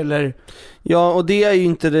kärnfysiker eller... Ja, och det är ju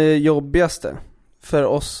inte det jobbigaste för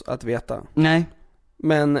oss att veta. Nej.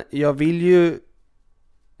 Men jag vill ju...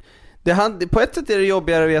 På ett sätt är det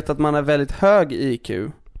jobbigare att veta att man har väldigt hög IQ.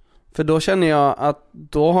 För då känner jag att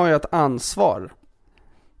då har jag ett ansvar.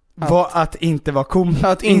 Att inte vara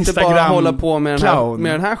att inte Instagram bara hålla på med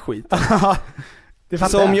den här skiten.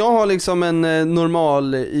 Så om jag har liksom en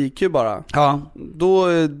normal IQ bara,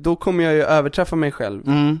 då kommer jag ju överträffa mig själv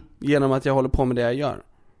genom att jag håller på med det jag gör.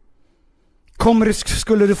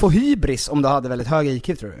 Skulle du få hybris om du hade väldigt hög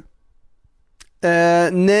IQ, tror du?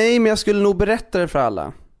 Nej, men jag skulle nog berätta det för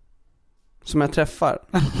alla som jag träffar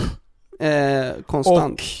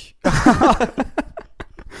konstant.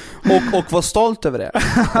 Och var stolt över det.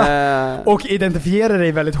 Och identifiera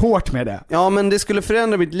dig väldigt hårt med det. Ja, men det skulle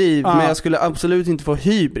förändra mitt liv. Men jag skulle absolut inte få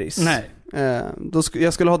hybris. Nej.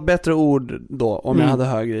 Jag skulle ha ett bättre ord då om jag hade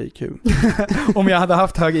högre IQ. Om jag hade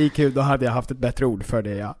haft hög IQ, då hade jag haft ett bättre ord för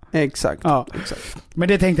det, ja. Exakt. Men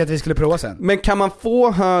det tänkte jag att vi skulle prova sen. Men kan man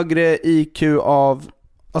få högre IQ av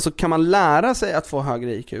Alltså kan man lära sig att få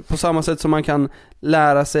högre IQ? På samma sätt som man kan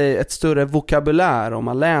lära sig ett större vokabulär om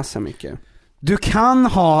man läser mycket. Kan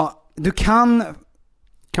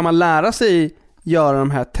man lära sig göra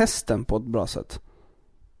de här testen på ett bra sätt?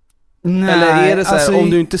 Nej, eller är det så här, alltså, om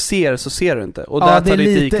du inte ser så ser du inte? Och där det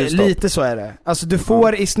är lite så är det. Alltså du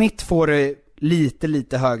får i snitt får du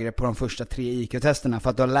lite högre på de första 3 IQ-testerna för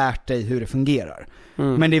att du har lärt dig hur det fungerar.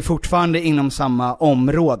 Men det är fortfarande inom samma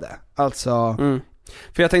område. Alltså...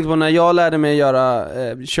 För jag tänkte på när jag lärde mig göra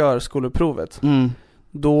körskoleprovet.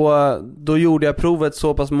 Då gjorde jag provet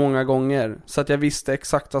så pass många gånger så att jag visste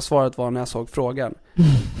exakt vad svaret var när jag såg frågan.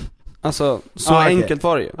 Alltså, så enkelt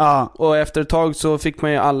var det ju. Och efter ett tag så fick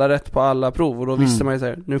man ju alla rätt på alla prov. Och då visste man ju så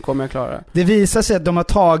här, nu kommer jag klara det. Det visar sig att de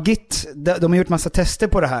har gjort massa tester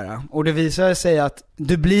på det här. Och det visar sig att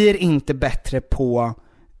du blir inte bättre på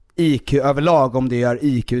IQ överlag om du gör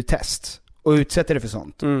IQ-test och utsätter det för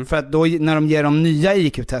sånt. För att då när de ger dem nya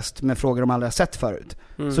IQ-test med frågor de aldrig har sett förut,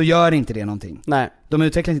 så gör inte det någonting. Nej. De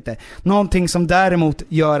utvecklar inte. Någonting som däremot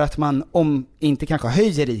gör att man, om inte kanske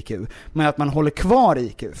höjer IQ, men att man håller kvar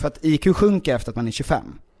IQ. För att IQ sjunker efter att man är 25.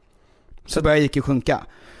 Så börjar IQ sjunka.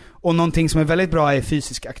 Och någonting som är väldigt bra är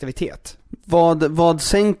fysisk aktivitet. Vad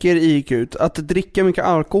sänker IQ? Att dricka mycket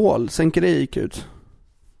alkohol, sänker det IQ?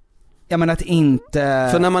 Ja, men att inte...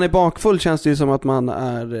 För när man är bakfull känns det ju som att man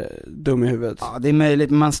är dum i huvudet. Ja, det är möjligt,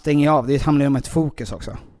 men man stänger av. Det handlar ju om ett fokus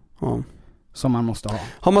också. Ja. Som man måste ha.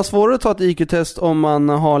 Har man svårare att ta ett IQ-test om man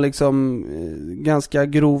har liksom ganska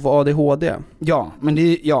grov ADHD? Ja, men det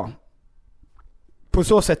är, ja. På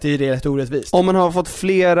så sätt är det rätt orättvist. Om man har fått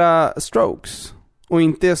flera strokes och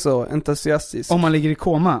inte är så entusiastisk. Om man ligger i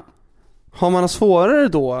koma. Har man svårare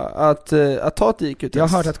då att ta ett IQ-test? Jag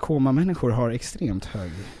har hört att koma-människor har extremt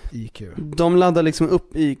hög IQ. De laddar liksom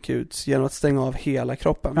upp IQs genom att stänga av hela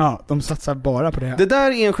kroppen. Ja, de satsar bara på det här. Det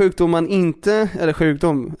där är en sjukdom man inte, eller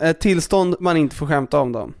sjukdom, ett tillstånd man inte får skämta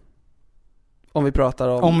om dem. Om vi pratar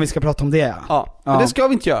om... Om vi ska prata om det, ja. Men det ska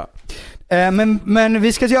vi inte göra. Men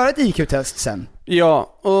vi ska göra ett IQ-test sen.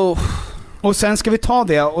 Ja, och sen ska vi ta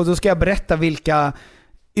det och då ska jag berätta vilka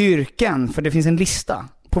yrken, för det finns en lista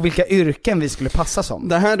på vilka yrken vi skulle passa som.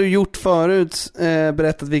 Det här du gjort förut,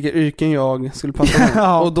 berättat vilka yrken jag skulle passa med.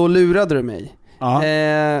 Ja. Och då lurade du mig. Ja.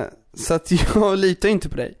 Så att jag litar inte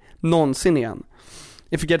på dig. Någonsin igen.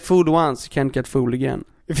 If you get fooled once, you can't get fooled again.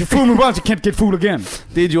 If you fool me once, you can't get fooled again.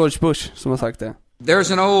 Det är George Bush som har sagt det.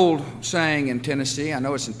 There's an old saying in Tennessee, I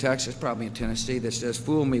know it's in Texas, probably in Tennessee, that says,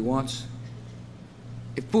 fool me once.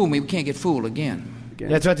 If fool me, we can't get fooled again.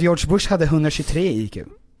 Jag tror att George Bush hade 123 IQ.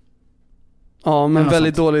 Ja, men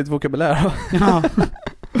väldigt dåligt vokabulär. Ja.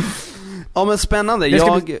 Ja, men spännande.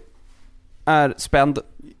 Jag är spänd.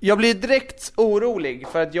 Jag blir direkt orolig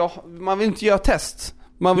för att man vill inte göra test.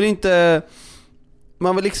 Man vill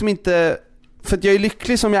liksom inte, för att jag är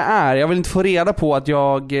lycklig som jag är. Jag vill inte få reda på att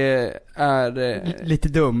jag är lite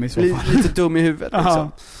dum i så fall. Lite dum i huvudet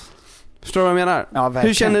liksom. Förstår du vad jag menar? Ja, verkligen.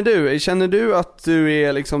 Hur känner du? Känner du att du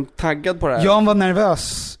är liksom taggad på det här? Jag var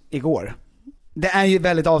nervös igår. Det är ju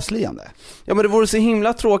väldigt avslöjande. Ja, men det vore så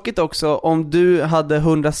himla tråkigt också om du hade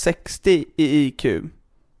 160 i IQ.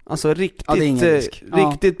 Alltså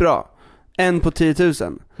riktigt bra. En på 10 000.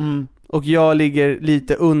 Och jag ligger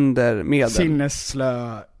lite under medel.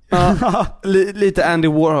 Sinnesslö. Ja, lite Andy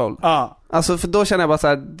Warhol. Ja. Alltså, för då känner jag bara så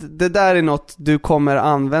här: det där är något du kommer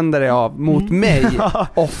använda dig av mot mig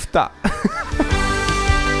ofta.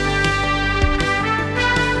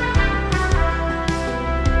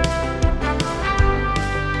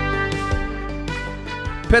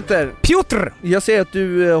 Petter, Piotr! Jag ser att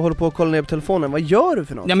du håller på att kolla ner på telefonen. Vad gör du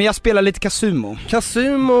för något? Ja, men jag spelar lite Casumo.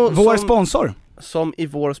 Casumo, vår sponsor. Som i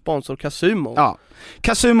vår sponsor Casumo. Ja,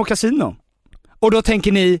 Casumo Casino. Och då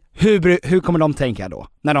tänker ni, hur kommer de tänka då?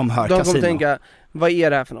 När de hör Casino? De kommer tänka, vad är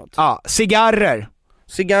det här för något? Ja, cigarrer.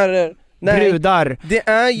 Nej, brudar. Det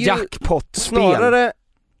är ju jackpot-spel. Snarare,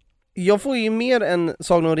 jag får ju mer en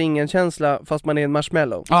Sagan om ringen-känsla fast man är en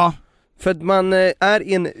marshmallow. Ja. För att man är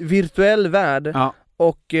i en virtuell värld. Ja.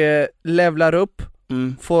 Och levlar upp,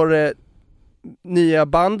 får nya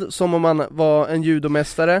band som om man var en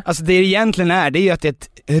judomästare. Alltså det egentligen är ju att det är ett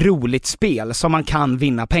roligt spel som man kan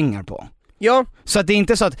vinna pengar på. Ja. Så att det är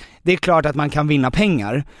inte så att det är klart att man kan vinna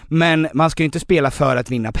pengar, men man ska ju inte spela för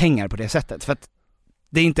att vinna pengar på det sättet, för att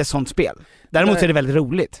det är inte ett sånt spel. Däremot är det väldigt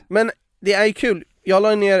roligt. Men det är ju kul. Jag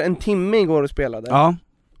la ner en timme igår och spelade. Ja.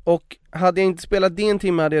 Och hade jag inte spelat det en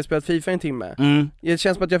timme hade jag spelat FIFA en timme. Det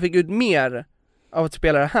känns som att jag fick ut mer av att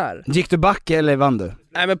spela det här. Gick du back eller vann du?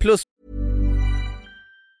 Nej, men plus.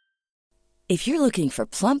 If you're looking for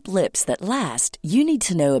plump lips that last, you need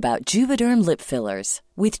to know about Juvederm lip fillers.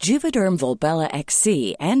 With Juvederm Volbella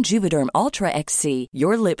XC and Juvederm Ultra XC,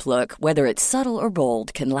 your lip look, whether it's subtle or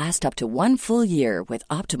bold, can last up to 1 full year with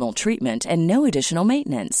optimal treatment and no additional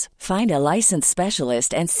maintenance. Find a licensed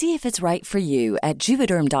specialist and see if it's right for you at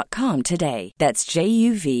Juvederm.com today. That's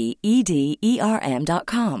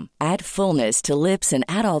JUVEDERM.com. Add fullness to lips in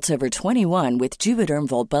adults over 21 with Juvederm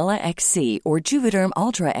Volbella XC or Juvederm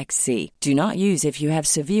Ultra XC. Do not use if you have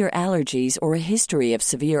severe allergies or a history of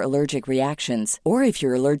severe allergic reactions, or if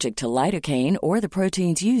you're allergic to lidocaine or the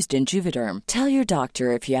proteins used in Juvederm. Tell your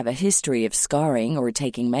doctor if you have a history of scarring or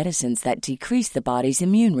taking medicines that decrease the body's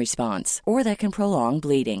immune response or that can prolong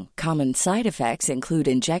bleeding. Common side effects include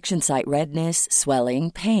injection site redness, swelling,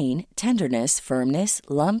 pain, tenderness, firmness,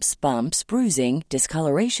 lumps, bumps, bruising,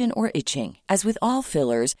 discoloration, or itching. As with all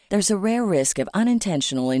fillers, there's a rare risk of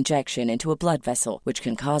unintentional injection into a blood vessel, which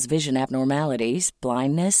can cause vision abnormalities,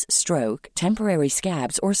 blindness, stroke, temporary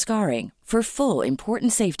scabs, or scarring. For full,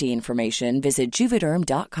 important safety information, visit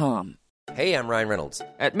Juvederm.com. Hey, I'm Ryan Reynolds.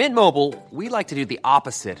 At Mint Mobile, we like to do the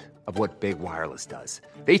opposite of what Big Wireless does.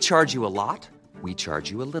 They charge you a lot, we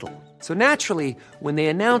charge you a little. So naturally, when they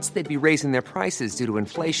announced they'd be raising their prices due to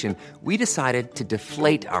inflation, we decided to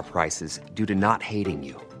deflate our prices due to not hating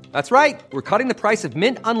you. That's right. We're cutting the price of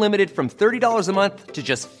Mint Unlimited from $30 a month to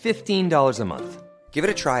just $15 a month. Give it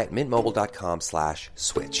a try at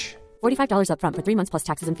mintmobile.com/switch. $45 up front for 3 months plus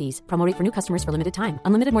taxes and fees. Promo rate for new customers for limited time.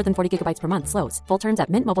 Unlimited more than 40 gigabytes per month. Slows full terms at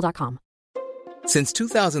mintmobile.com. Since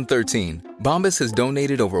 2013, Bombas has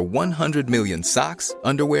donated over 100 million socks,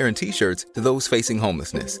 underwear, and T-shirts to those facing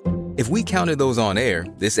homelessness. If we counted those on air,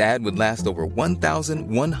 this ad would last over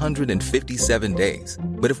 1,157 days.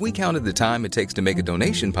 But if we counted the time it takes to make a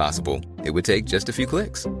donation possible, it would take just a few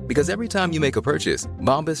clicks. Because every time you make a purchase,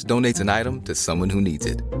 Bombas donates an item to someone who needs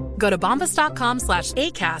it. Go to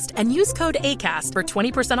bombas.com/ACAST and use code ACAST for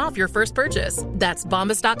 20% off your first purchase. That's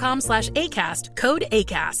bombas.com/ACAST, code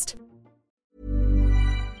ACAST.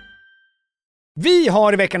 Vi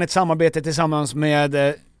har i veckan ett samarbete tillsammans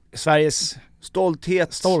med Sveriges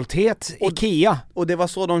stolthet IKEA. Och det var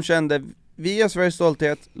så de kände, vi är Sveriges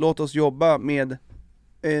stolthet, låt oss jobba med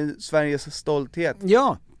Sveriges stolthet.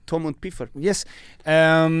 Ja. Tom und Piffer. Yes.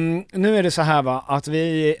 Nu är det så här va, att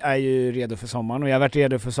vi är ju redo för sommaren och jag har varit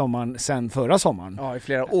redo för sommaren sedan förra sommaren. Ja, i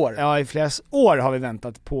flera år. Ja, i flera år har vi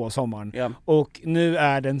väntat på sommaren. Ja. Och nu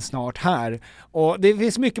är den snart här. Och det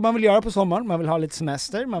finns mycket man vill göra på sommaren. Man vill ha lite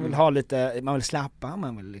semester, man vill ha lite, man vill slappa,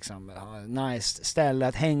 man vill liksom ha nice ställe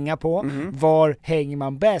att hänga på. Var hänger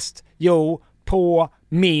man bäst? Jo, på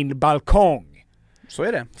min balkong. Så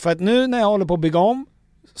är det. För att nu när jag håller på att bygga om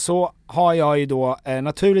så har jag ju då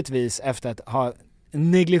naturligtvis efter att ha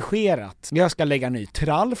negligerat. Jag ska lägga ny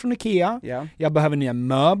trall från IKEA. Yeah. Jag behöver nya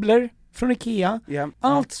möbler från IKEA. Yeah.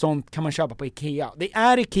 Allt sånt kan man köpa på IKEA. Det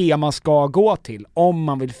är IKEA man ska gå till om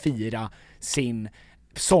man vill fira sin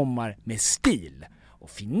sommar med stil och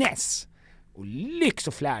finess och lyx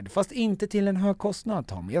och flärd, fast inte till en hög kostnad,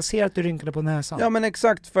 Tom. Jag ser att du rynkade på näsan. Ja, men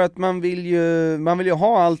exakt, för att man vill ju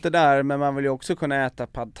ha allt det där, men man vill ju också kunna äta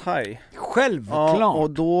pad thai. Självklart. Ja,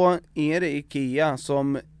 och då är det IKEA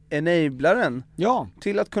som enablaren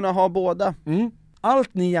till att kunna ha båda.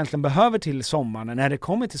 Allt ni egentligen behöver till sommaren när det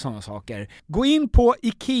kommer till sådana saker. Gå in på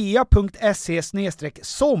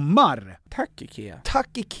ikea.se/sommar. Tack IKEA.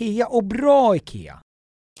 Tack IKEA och bra IKEA.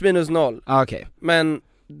 -0. Okej. Men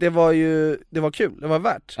det var kul, det var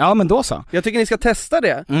värt. Ja, men då så. Jag tycker ni ska testa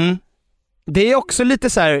det. Det är också lite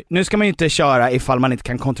så här, nu ska man ju inte köra ifall man inte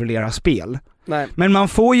kan kontrollera spel. Nej. Men man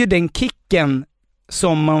får ju den kicken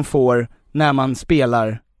som man får när man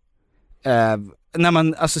spelar, när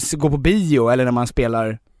man alltså går på bio eller när man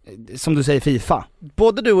spelar, som du säger, FIFA.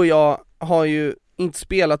 Både du och jag har ju inte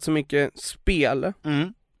spelat så mycket spel.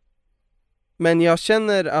 Men jag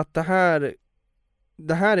känner att det här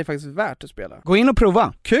är faktiskt värt att spela. Gå in och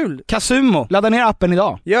prova. Kul! Casumo, ladda ner appen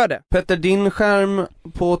idag. Gör det. Petter, din skärm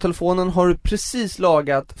på telefonen har du precis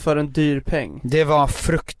lagat för en dyr peng. Det var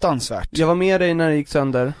fruktansvärt. Jag var med dig när det gick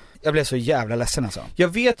sönder. Jag blev så jävla ledsen alltså. Jag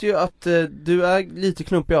vet ju att du är lite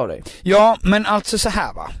knuppig av dig. Ja, men alltså så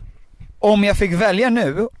här va. Om jag fick välja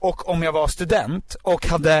nu och om jag var student och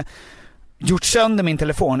hade gjort sönder min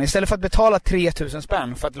telefon istället för att betala 3000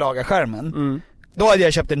 spänn för att laga skärmen, då hade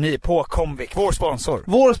jag köpt en ny på Comviq, vår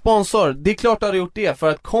sponsor. Det är klart du hade gjort det, för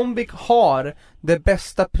att Comviq har det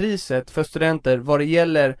bästa priset för studenter vad det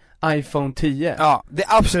gäller iPhone 10. Ja, det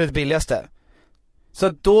absolut billigaste.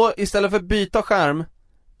 Så då istället för att byta skärm,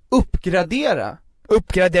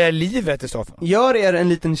 uppgradera livet i så fall. Gör er en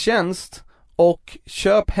liten tjänst och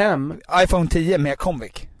köp hem iPhone 10 med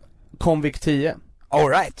Comviq 10. All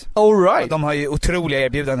right. De har ju otroliga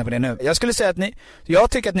erbjudanden på det nu. Jag skulle säga att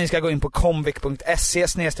jag tycker att ni ska gå in på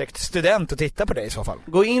convic.se/student och titta på det i så fall.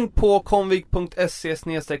 Gå in på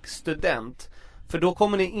convic.se/student, för då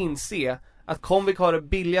kommer ni inse att Convic har det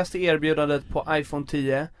billigaste erbjudandet på iPhone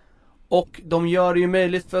 10, och de gör det ju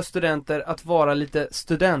möjligt för studenter att vara lite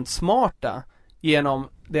studentsmarta genom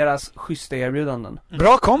deras schyssta erbjudanden.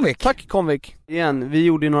 Bra Convic. Tack Convic. Igen, vi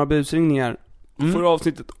gjorde några busringningar förra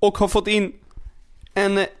avsnittet och har fått in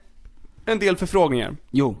en del förfrågningar.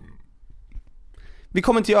 Jo. Vi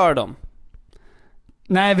kommer inte göra dem.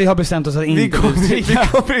 Nej, vi har bestämt oss att inte vi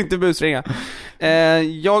kommer inte busringa.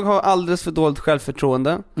 Jag har alldeles för dåligt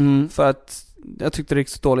självförtroende för att jag tyckte det gick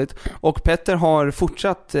så dåligt. Och Petter har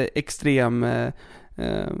fortsatt extrem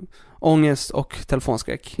ångest och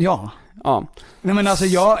telefonskräck. Ja. Nej men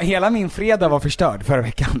alltså hela min fredag var förstörd förra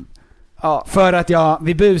veckan. Ja. För att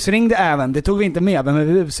vi busringde även, det tog vi inte med, men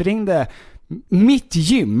vi busringde mitt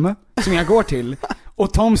gym som jag går till.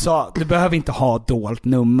 Och Tom sa, du behöver inte ha dolt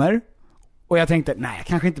nummer. Och jag tänkte, nej jag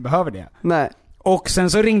kanske inte behöver det. Nej. Och sen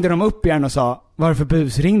så ringde de upp igen och sa, varför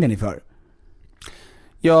busringde ni för?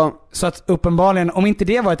 Ja, så att uppenbarligen, om inte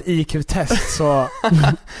det var ett IQ-test så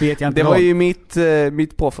vet jag inte. Det var ju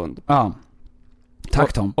mitt påfund. Ja.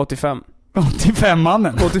 Tack Tom. 85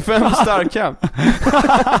 mannen. 85 starka.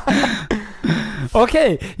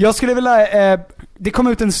 Okej, jag skulle vilja det kom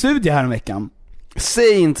ut en studie här en veckan.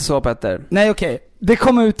 Säg inte så Petter. Nej okej. Det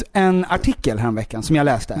kom ut en artikel här en veckan som jag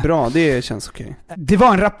läste. Bra, det känns okej. Det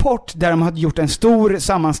var en rapport där de hade gjort en stor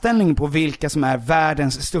sammanställning på vilka som är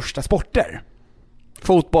världens största sporter.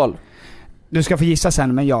 Fotboll. Du ska få gissa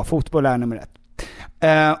sen, men ja, fotboll är nummer 1.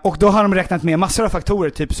 Och då har de räknat med massor av faktorer,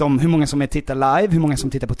 typ som hur många som tittar live, hur många som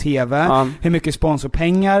tittar på TV, hur mycket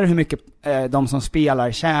sponsorpengar, hur mycket de som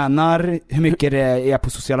spelar tjänar, hur mycket det är på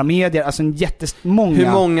sociala medier, alltså en jättemånga.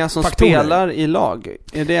 Hur många som faktorer. Spelar i lag,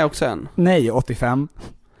 är det också en? Nej, 85.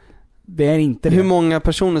 Det är inte det. Hur många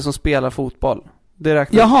personer som spelar fotboll? Det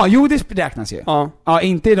räknas. Jaha, jo det räknas ju. Ja. Ja,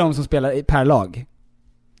 inte de som spelar per lag.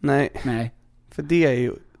 Nej. För det är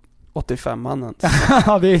ju 85-mannen.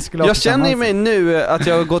 Ja, det skulle jag känner ju mig nu att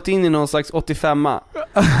jag har gått in i någon slags 85-a.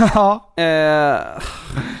 Ja.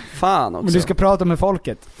 Fan också. Men du ska prata med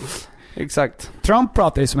folket. Exakt. Trump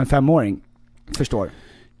pratar ju som en 5-åring. Förstår.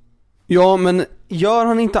 Ja, men gör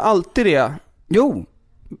han inte alltid det? Jo.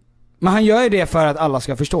 Men han gör ju det för att alla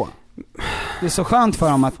ska förstå. Det är så skönt för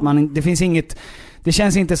honom att det finns inget. Det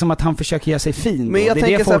känns inte som att han försöker göra sig fin. Men jag det är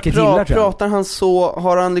tänker det folket så här, gillar, pratar han så,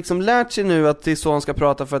 har han liksom lärt sig nu att det är så han ska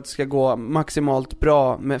prata för att det ska gå maximalt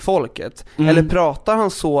bra med folket? Eller pratar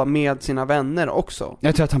han så med sina vänner också?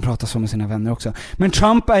 Jag tror att han pratar så med sina vänner också. Men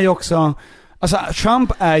Trump är ju också, alltså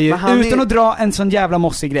Trump är ju, utan att dra en sån jävla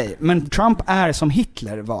mossig grej, men Trump är som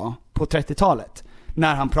Hitler var på 30-talet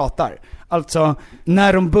när han pratar. Alltså,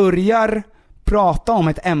 när de börjar prata om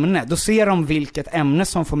ett ämne, då ser de vilket ämne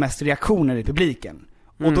som får mest reaktioner i publiken.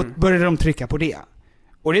 Och då börjar de trycka på det.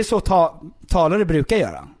 Och det är så talare brukar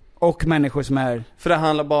göra. Och människor som är... För det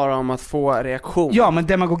handlar bara om att få reaktion. Ja, men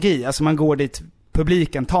demagogi, alltså man går dit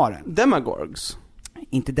publiken tar den. Demagogs?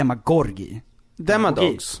 Inte demagorgi.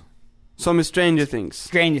 Demagogs. Som i Stranger Things.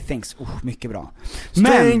 Stranger Things, mycket bra.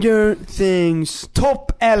 Stranger Things.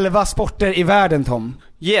 Topp 11 sporter i världen, Tom.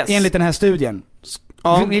 Yes. Enligt den här studien.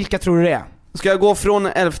 Ja. Vilka tror du det är? Ska jag gå från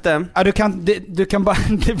 11? Ja, du kan bara,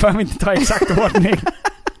 du behöver inte ta exakt ordning.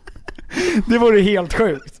 Det vore helt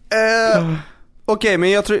sjukt. Okej,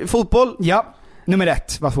 men jag tror, fotboll? Ja, nummer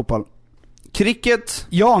 1 var fotboll. Cricket?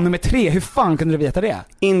 Ja, nummer 3, hur fan kunde du veta det?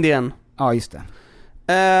 Indien. Ja, just det.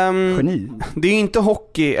 Geni. Det är ju inte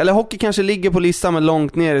hockey, eller hockey kanske ligger på listan men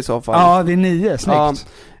långt ner i så fall. Ja, det är 9, snyggt.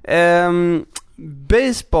 Ja.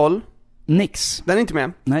 Baseball? Nix. Den är inte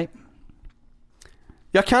med? Nej.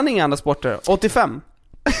 Jag kan inga andra sporter. 85.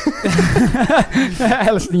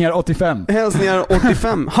 Hälsningar 85. Hälsningar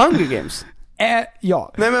 85. Hunger Games?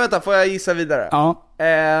 Ja. Nej men vänta, får jag gissa vidare? Ja.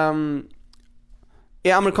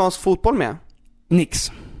 Är amerikansk fotboll med?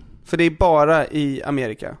 Nix. För det är bara i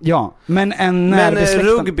Amerika. Ja, men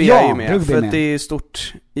rugby är ju med. För att det är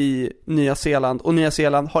stort i Nya Zeeland. Och Nya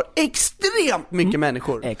Zeeland har extremt mycket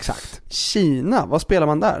människor. Exakt. Kina, vad spelar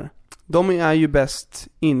man där? De är ju bäst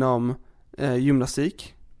inom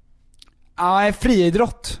gymnastik. Ja,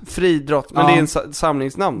 friidrott. Friidrott, men det är en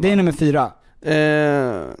samlingsnamn. Det är nummer 4.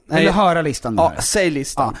 Vill du höra listan där? Ja, säg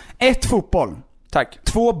listan. 1 fotboll. Tack.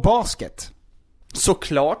 2 basket.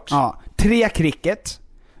 Såklart. Ja. 3 cricket.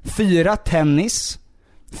 4 tennis.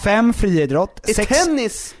 5 friidrott. 6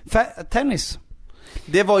 tennis? Tennis.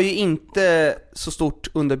 Det var ju inte så stort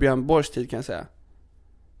under Björn Borgs tid, kan jag säga.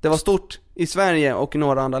 Det var stort i Sverige och i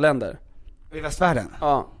några andra länder. I västvärlden?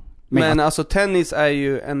 Ja. Men alltså tennis är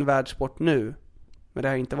ju en världssport nu. Men det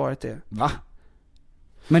har inte varit det. Va?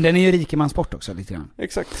 Men den är ju rikemanssport också lite grann.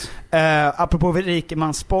 Exakt. Apropå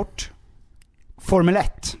rikemanssport, Formel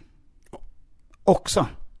 1 också.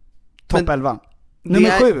 Topp 11.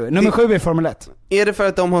 Nummer 7 är Formel 1. Är det för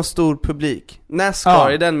att de har stor publik?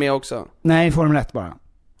 NASCAR, är den med också? Nej, Formel 1 bara.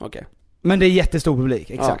 Okej. Men det är jättestor publik,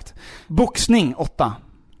 exakt. Boxning 8.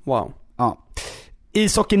 Wow. Ja.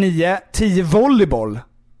 Ishockey 9, 10 volleyboll.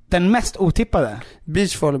 Den mest otippade.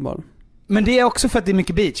 Beachvolleyboll. Men det är också för att det är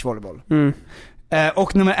mycket beachvolleyboll.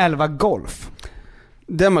 Och nummer 11, golf.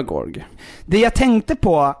 Demagorg. Det jag tänkte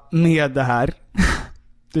på med det här,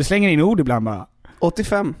 du slänger in ord ibland bara.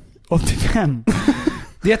 85.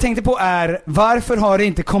 Det jag tänkte på är, varför har det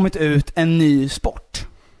inte kommit ut en ny sport?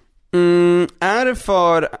 Är det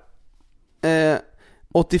för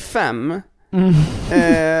 85?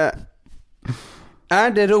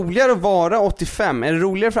 Är det roligare att vara 85? Är det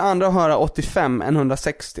roligare för andra att höra 85 än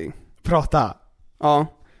 160? Prata. Ja.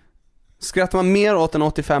 Skrattar man mer åt en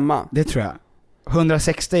 85? Det tror jag.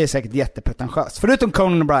 160 är säkert jättepretentiöst. Förutom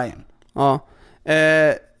Conan O'Brien. Ja.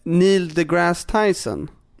 Neil deGrasse Tyson.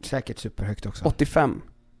 Säkert superhögt också. 85.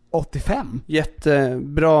 85?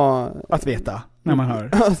 Jättebra att veta när man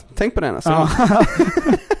hör. Tänk på det alltså.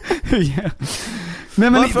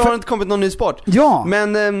 Men varför har det inte kommit någon ny sport? Ja.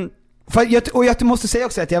 Men jag måste säga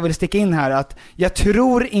också att jag vill sticka in här att jag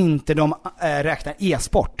tror inte de räknar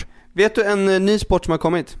e-sport. Vet du en ny sport som har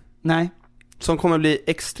kommit? Nej. Som kommer bli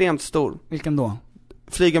extremt stor. Vilken då?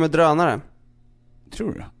 Flyga med drönare.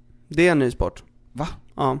 Tror du? Det är en ny sport. Va?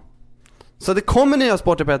 Ja. Så det kommer nya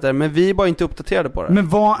sporter, Peter, men vi är bara inte uppdaterade på det. Men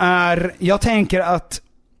vad är... Jag tänker att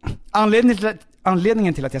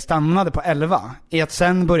anledningen till att jag stannade på 11 är att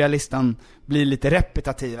sen börjar listan bli lite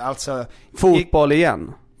repetitiv. Alltså... Fotboll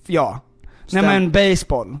igen? Ja. Nej men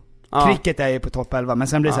baseball. Cricket är ju på topp 11, men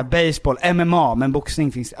sen blir det så här baseball, MMA, men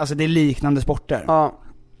boxning finns... Alltså det är liknande sporter. Ja.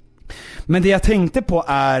 Men det jag tänkte på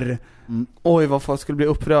är... Oj, vad folk skulle bli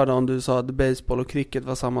upprörda om du sa att baseball och cricket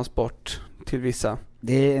var samma sport till vissa.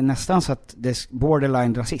 Det är nästan så att det är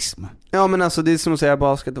borderline rasism. Ja, men alltså det är som att säga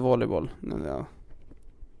basket och volleyboll. Ja.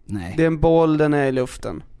 Nej. Det är en boll, den är i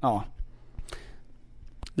luften. Ja.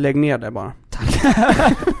 Lägg ner det bara. Tack.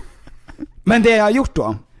 Men det jag har gjort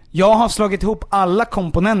då, jag har slagit ihop alla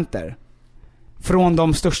komponenter från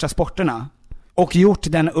de största sporterna och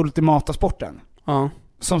gjort den ultimata sporten. Ja.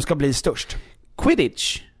 Som ska bli störst.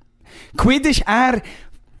 Quidditch. Quidditch är,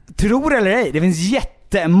 tror eller ej, det finns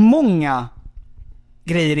jättemånga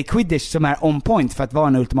grejer i Quidditch som är on point för att vara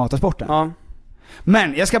den ultimata sporten. Ja.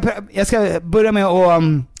 Men jag ska börja med att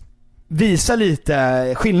visa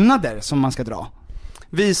lite skillnader som man ska dra.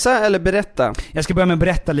 Visa eller berätta? Jag ska börja med att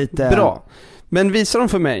berätta lite. Bra. Men visa dem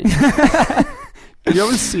för mig. Jag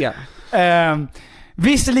vill se.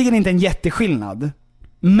 Visserligen inte en jätteskillnad,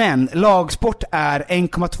 men lagsport är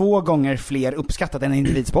 1,2 gånger fler uppskattat än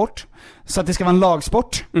individsport. Så att det ska vara en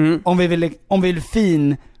lagsport om vi vill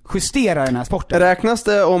finjustera den här sporten. Räknas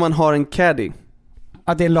det om man har en caddy?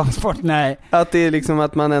 Att det är en lagsport? Nej. Att det är liksom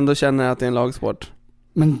att man ändå känner att det är en lagsport.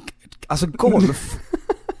 Men alltså golf.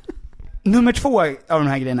 Nummer 2 av de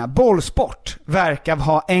här grejerna, bollsport, verkar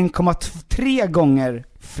ha 1,3 gånger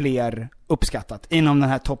fler uppskattat inom den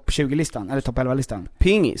här topp 20-listan, eller topp 11-listan.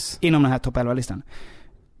 Pingis. Inom den här topp 11-listan.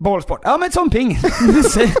 Bollsport, ja men som pingis.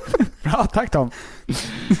 Bra, tack Tom.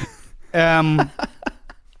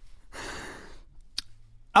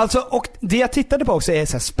 Alltså, och det jag tittade på också är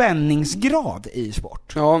så här spänningsgrad i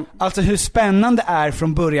sport. Ja. Alltså hur spännande är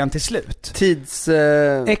från början till slut.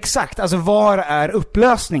 Exakt, alltså var är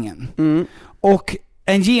upplösningen? Och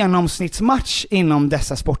en genomsnittsmatch inom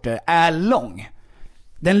dessa sporter är lång.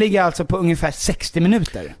 Den ligger alltså på ungefär 60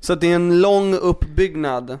 minuter. Så det är en lång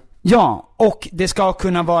uppbyggnad. Ja, och det ska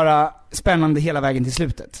kunna vara spännande hela vägen till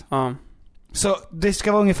slutet. Ja. Så det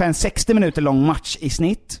ska vara ungefär en 60 minuter lång match i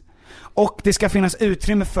snitt. Och det ska finnas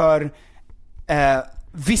utrymme för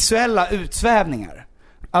visuella utsvävningar.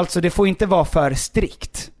 Alltså det får inte vara för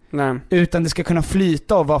strikt. Nej. Utan det ska kunna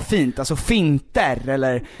flyta och vara fint. Alltså finter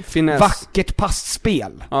eller vackert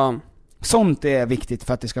passspel. Ja. Sånt är viktigt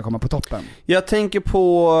för att det ska komma på toppen. Jag tänker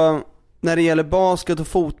på när det gäller basket och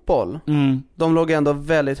fotboll. De låg ändå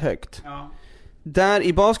väldigt högt. Ja. Där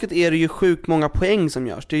i basket är det ju sjukt många poäng som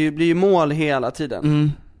görs. Det blir ju mål hela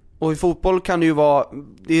tiden. Och i fotboll kan det ju vara,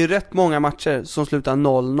 det är ju rätt många matcher som slutar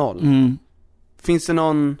 0-0. Finns det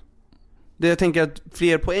någon... Jag tänker att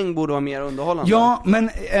fler poäng borde vara mer underhållande. Ja, men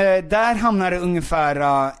där hamnar det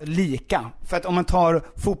ungefär lika. För att om man tar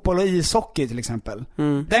fotboll och ishockey till exempel,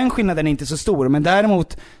 den skillnaden är inte så stor. Men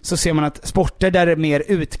däremot så ser man att sporter där det är mer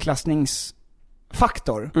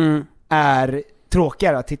utklassningsfaktor är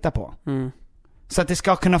tråkigare att titta på. Så att det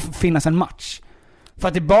ska kunna finnas en match. För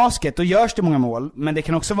att i basket då görs det många mål, men det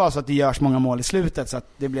kan också vara så att det görs många mål i slutet så att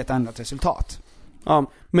det blir ett annat resultat. Ja,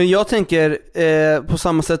 men jag tänker på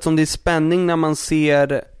samma sätt som det är spänning när man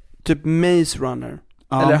ser typ Maze Runner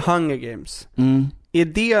eller Hunger Games. Är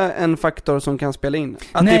det en faktor som kan spela in?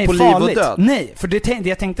 Att det är på farligt. Liv och död? Nej, för det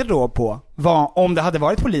jag tänkte då på var, om det hade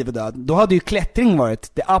varit på liv och död, då hade ju klättring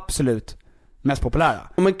varit det absolut mest populära.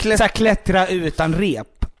 Så här, klättra utan rep.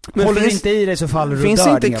 Men håller du inte i dig så faller du. Finns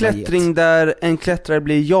inte klättring där en klättrare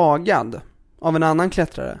blir jagad av en annan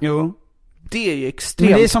klättrare? Jo. Det är ju extremt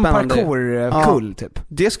spännande. Men det är som spännande. parkour typ.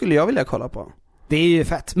 Det skulle jag vilja kolla på. Det är ju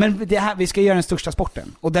fett. Men det här, vi ska göra den största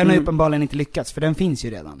sporten. Och den har uppenbarligen inte lyckats, för den finns ju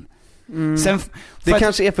redan. Sen, det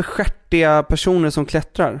kanske är för skärtiga personer som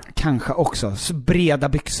klättrar. Kanske också. Så breda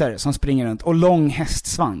byxor som springer runt. Och lång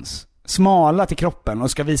hästsvans. Smala till kroppen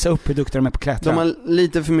och ska visa upp hur duktiga de är på klättra. De har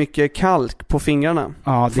lite för mycket kalk på fingrarna.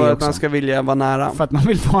 Ja, det för att också. man ska vilja vara nära. För att man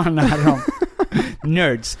vill vara nära dem.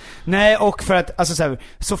 Nerds. Nej, och för att alltså,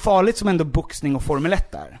 så farligt som ändå boxning och Formel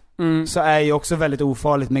 1 är, så är ju också väldigt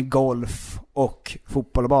ofarligt med golf och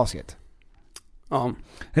fotboll och basket. Ja.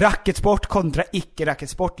 Racketsport kontra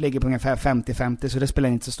icke-racketsport ligger på ungefär 50-50, så det spelar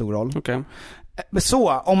inte så stor roll. Okay.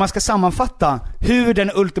 Så, om man ska sammanfatta hur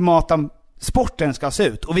den ultimata sporten ska se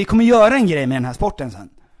ut, och vi kommer göra en grej med den här sporten sen.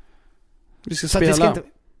 Vi ska så spela. Att det ska inte,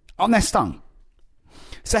 ja, nästan.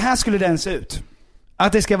 Så här skulle den se ut.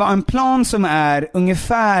 Att det ska vara en plan som är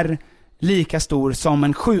ungefär lika stor som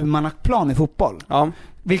en 7-mannaplan i fotboll. Ja.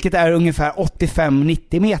 Vilket är ungefär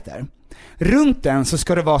 85-90 meter. Runt den så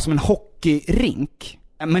ska det vara som en hockeyrink.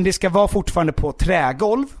 Men det ska vara fortfarande på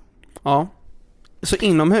trägolv. Ja. Så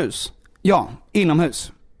inomhus? Ja,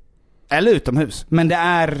 inomhus. Eller utomhus. Men det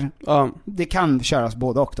är... Det kan köras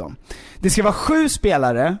både och då. Det ska vara 7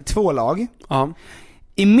 spelare, 2 lag. Ja.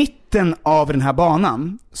 I mitten av den här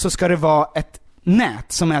banan så ska det vara ett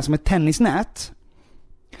nät som är som ett tennisnät.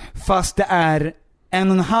 Fast det är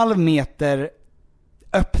 1,5 meter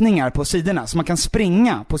öppningar på sidorna. Så man kan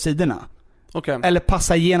springa på sidorna. Okay. Eller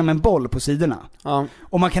passa igenom en boll på sidorna. Ja.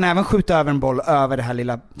 Och man kan även skjuta över en boll över det här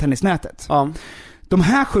lilla tennisnätet. Ja. De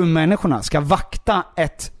här 7 människorna ska vakta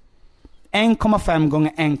ett 1,5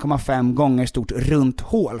 gånger 1,5 gånger stort runt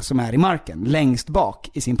hål som är i marken längst bak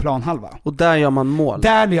i sin planhalva. Och där gör man mål.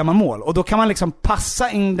 Där gör man mål. Och då kan man liksom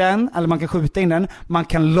passa in den, eller man kan skjuta in den, man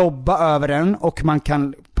kan lobba över den och man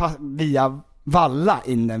kan via valla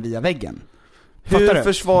in den via väggen. Hur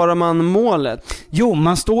försvarar man målet? Jo,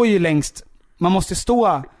 man står ju längst, man måste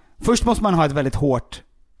stå, först måste man ha ett väldigt hårt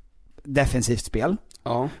defensivt spel.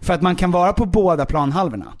 Ja. För att man kan vara på båda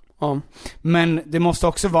planhalvorna. Ja. Men det måste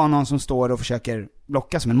också vara någon som står och försöker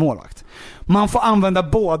blocka som en målvakt. Man får använda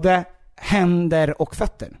både händer och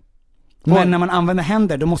fötter. Men när man använder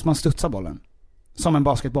händer, då måste man studsa bollen. Som en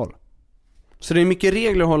basketboll. Så det är mycket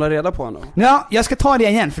regler att hålla reda på ändå. Ja, jag ska ta det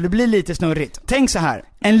igen för det blir lite snurrigt. Tänk så här.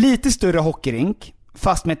 En lite större hockeyrink,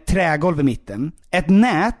 fast med ett trägolv i mitten. Ett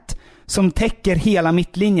nät som täcker hela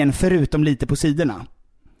mittlinjen förutom lite på sidorna.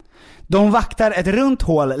 De vaktar ett runt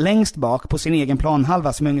hål längst bak på sin egen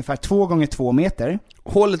planhalva som är ungefär 2 gånger 2 meter.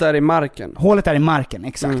 Hålet är i marken. Hålet är i marken,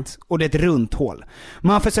 exakt. Och det är ett runt hål.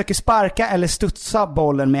 Man försöker sparka eller studsa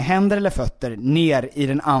bollen med händer eller fötter ner i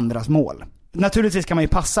den andras mål. Naturligtvis kan man ju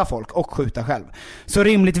passa folk och skjuta själv. Så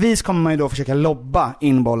rimligtvis kommer man ju då försöka lobba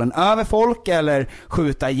in bollen över folk eller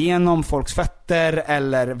skjuta igenom folks fötter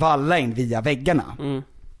eller valla in via väggarna.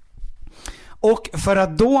 Och för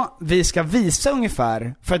att då vi ska visa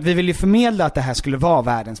ungefär, för att vi vill ju förmedla att det här skulle vara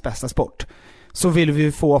världens bästa sport, så vill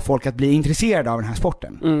vi få folk att bli intresserade av den här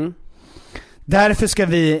sporten. Därför ska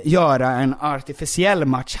vi göra en artificiell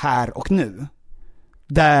match här och nu.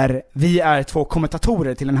 Där vi är 2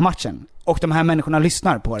 kommentatorer till den här matchen. Och de här människorna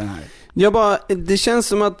lyssnar på den här. Det känns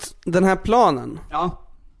som att den här planen,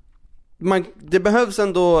 det behövs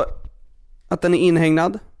ändå att den är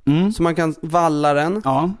inhägnad. Så man kan valla den.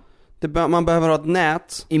 Ja. Man behöver ha ett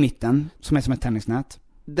nät i mitten som är som ett tennisnät.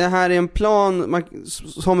 Det här är en plan,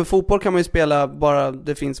 som med fotboll kan man ju spela bara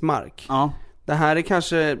det finns mark. Ja. Det här är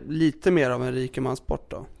kanske lite mer av en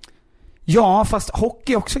rikemansport då. Ja, fast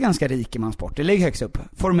hockey är också ganska rikemansport. Det ligger högst upp.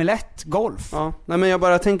 Formel 1, golf. Ja, nej men jag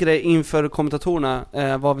bara tänker det inför kommentatorerna,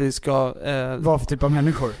 vad vi ska... vad för typ av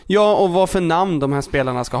människor? Ja, och vad för namn de här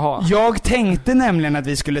spelarna ska ha. Jag tänkte nämligen att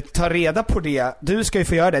vi skulle ta reda på det. Du ska ju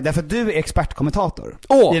få göra det, därför att du är expertkommentator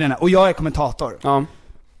i den här, och jag är kommentator. Ja.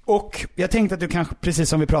 Och jag tänkte att du kanske, precis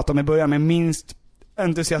som vi pratade om i början, med minst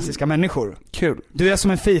entusiastiska människor. Kul. Du är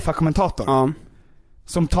som en FIFA-kommentator. Ja.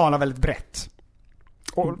 Som talar väldigt brett.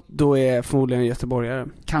 Och då är förmodligen göteborgare.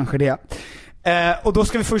 Kanske det. Och då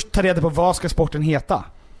ska vi först ta reda på vad ska sporten heta.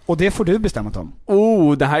 Och det får du bestämma om.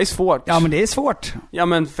 Det här är svårt. Ja, men det är svårt. Ja,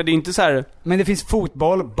 men för det är inte så här. Men det finns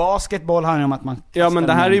fotboll, basketboll handlar om att man... Ja, men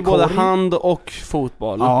det här är ju både hand och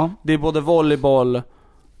fotboll. Ja. Det är både volleyboll,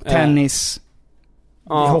 tennis,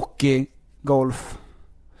 hockey, golf.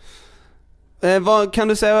 Vad kan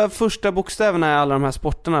du säga första bokstäverna i alla de här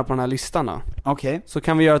sporterna på den här listan då? Okej. Så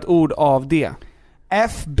kan vi göra ett ord av det.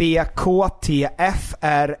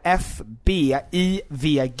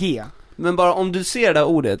 FBKTFRFBIVG. Men bara om du ser det där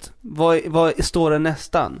ordet, vad står det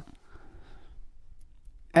nästan?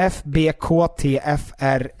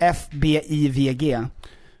 FBKTFRFBIVG.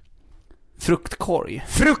 Fruktkorg.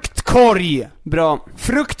 Fruktkorg! Bra.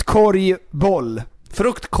 Fruktkorgboll.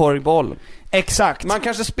 Fruktkorgboll. Exakt. Man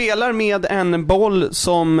kanske spelar med en boll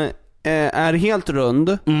som är helt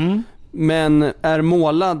rund, men är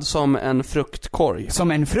målad som en fruktkorg.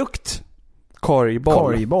 Som en frukt?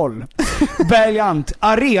 Korgboll. Briljant.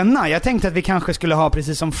 Arena. Jag tänkte att vi kanske skulle ha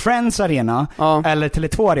precis som Friends Arena eller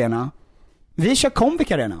Tele2 Arena. Vi kör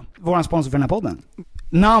Comviq Arena, våran sponsor för den här podden.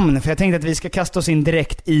 Namn, för jag tänkte att vi ska kasta oss in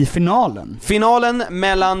direkt i finalen. Finalen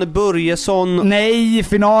mellan Börjesson... Nej,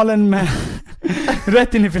 finalen med...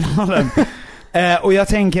 Rätt in i finalen. Och jag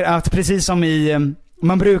tänker att precis som i...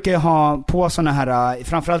 Man brukar ju ha på såna här,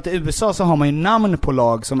 framförallt i USA så har man ju namn på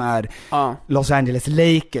lag som är Los Angeles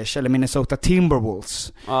Lakers eller Minnesota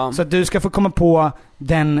Timberwolves. Så att du ska få komma på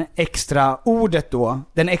den extra ordet då,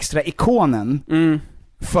 den extra ikonen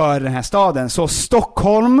för den här staden. Så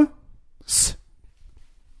Stockholms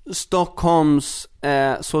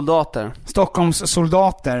soldater. Stockholms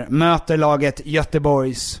soldater möter laget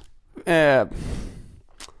Göteborgs.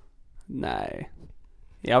 Nej.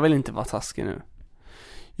 Jag vill inte vara taskig nu.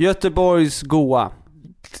 Göteborgs Goa.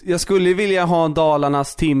 Jag skulle vilja ha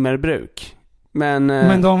Dalarnas Timmerbruk. Men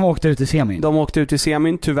de åkte ut i semin. De åkte ut i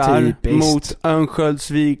semin tyvärr. Typiskt. Mot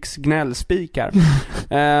Örnsköldsviks gnällspikar.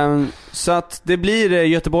 Så att det blir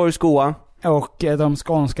Göteborgs Goa. Och de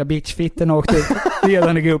skånska bitchfitten åkte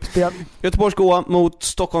redan i gruppspel. Göteborgs Goa mot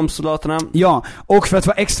Stockholmssoldaterna. Ja, och för att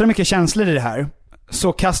vara extra mycket känslor i det här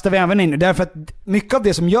så kastar vi även in, därför att mycket av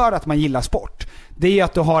det som gör att man gillar sport, det är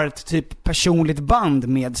att du har ett typ personligt band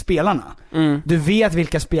med spelarna. Du vet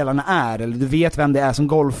vilka spelarna är, eller du vet vem det är som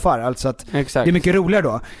golfar, alltså att exakt. Det är mycket roligare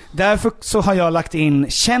då. Därför så har jag lagt in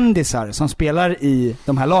kändisar som spelar i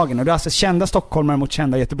de här lagen, och det är alltså kända stockholmare mot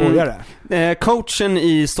kända göteborgare. Coachen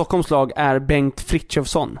i Stockholms lag är Bengt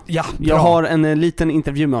Frithiofsson. Ja, bra. Jag har en liten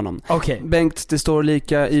intervju med honom. Okay. Bengt, det står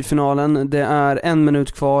lika i finalen. Det är 1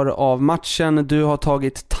 minut kvar av matchen. Du har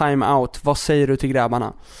tagit time-out. Vad säger du till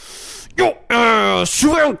grabbarna? Jo,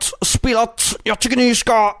 suveränt spelat. Jag tycker ni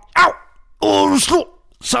ska och slå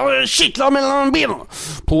så kittlar mellan benen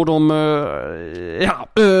på dem.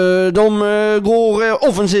 De går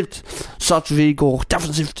offensivt så att vi går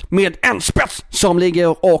defensivt med en spets som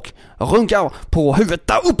ligger och runkar på huvudet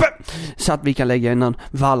där uppe så att vi kan lägga in en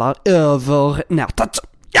vallar över nätet.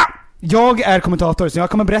 Ja! Jag är kommentator så jag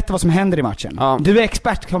kommer berätta vad som händer i matchen. Du är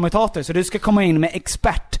expertkommentator så du ska komma in med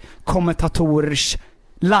expertkommentatorers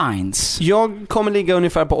lines. Jag kommer ligga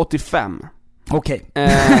ungefär på 85. Okej.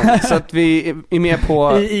 Så att vi är med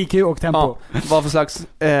på i IQ och tempo. Vad för slags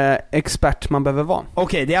expert man behöver vara.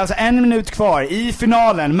 Okej, det är alltså 1 minut kvar i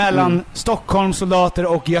finalen mellan Stockholms soldater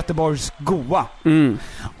och Göteborgs Goa.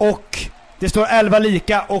 Och det står 11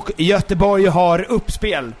 lika och Göteborg har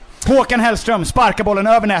uppspel. Håkan Hellström sparkar bollen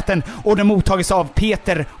över näten och den mottagits av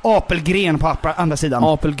Peter Apelgren på andra sidan.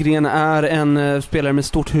 Apelgren är en spelare med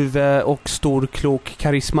stort huvud och stor klok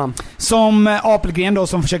karisma. Som Apelgren då,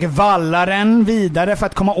 som försöker valla den vidare för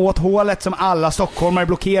att komma åt hålet som alla stockholmare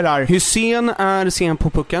blockerar. Hussein är sen på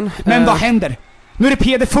pucken. Men vad händer? Nu är det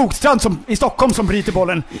Peder Fogstrand i Stockholm som bryter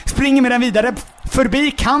bollen. Springer med den vidare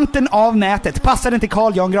förbi kanten av nätet. Passar den till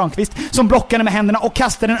Carl Jan Granqvist som blockar den med händerna och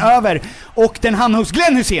kastar den över. Och den hamnar hos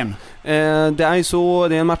Glenn Hussein. Det är ju så,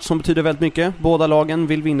 det är en match som betyder väldigt mycket. Båda lagen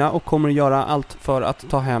vill vinna och kommer att göra allt för att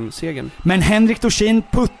ta hem segern. Men Henrik Dorsin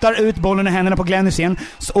puttar ut bollen i händerna på Glenn Hussein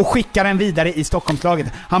och skickar den vidare i Stockholmslaget.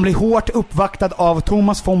 Han blir hårt uppvaktad av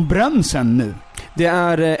Thomas von Brömsen nu. Det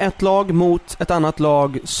är ett lag mot ett annat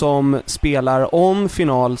lag som spelar om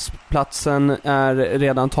finalsplatsen är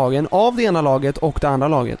redan tagen av det ena laget och det andra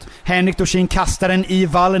laget. Henrik Dorsin kastar den i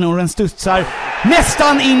vallen och den studsar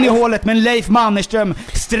nästan in i hålet, men Leif Mannerström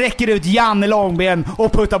sträcker ut Janne Långben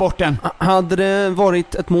och puttar bort den. Hade det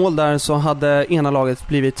varit ett mål där så hade ena laget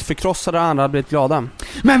blivit förkrossade och andra hade blivit glada.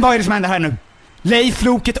 Men vad är det som händer här nu? Leif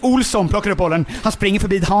Loket Olsson plockar upp bollen. Han springer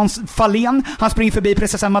förbi Hans Fahlén. Han springer förbi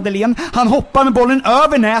prinsessan Madeleine. Han hoppar med bollen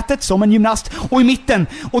över nätet som en gymnast. Och i mitten,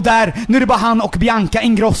 och där, nu är det bara han och Bianca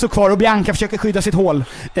Ingrosso kvar. Och Bianca försöker skydda sitt hål.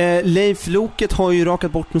 Leif Loket har ju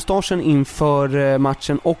rakat bort mustaschen inför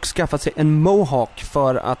matchen och skaffat sig en mohawk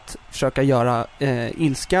för att försöka göra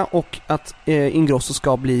ilska och att Ingrosso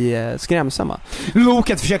ska bli skrämsamma.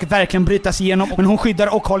 Loket försöker verkligen brytas igenom, men hon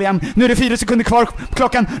skyddar och håller igen. Nu är det 4 sekunder kvar på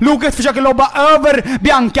klockan. Loket försöker lobba över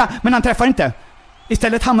Bianca, men han träffar inte.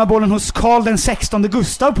 Istället hamnar bollen hos Karl den 16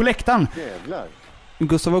 Gustav på läktaren. Jävlar.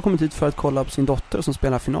 Gustav har kommit hit för att kolla på sin dotter som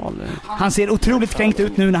spelar final. Han ser otroligt kränkt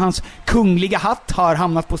ut nu när hans kungliga hatt har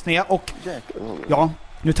hamnat på sned. Och ja,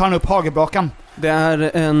 nu tar han upp hagelbrakan. Det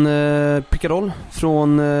är en pickadoll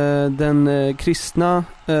från den kristna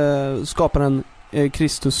skaparen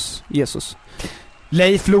Kristus Jesus.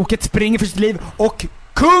 Leif Loket springer för sitt liv och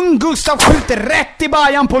kung Gustav skjuter rätt i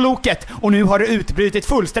bajan på Loket. Och nu har det utbrutit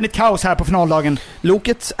fullständigt kaos här på finaldagen.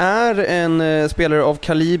 Loket är en spelare av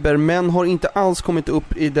kaliber, men har inte alls kommit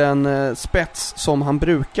upp i den spets som han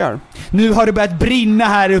brukar. Nu har det börjat brinna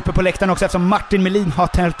här uppe på läktaren också, eftersom Martin Melin har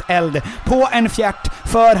tänt eld på en fjärt,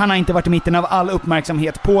 för han har inte varit i mitten av all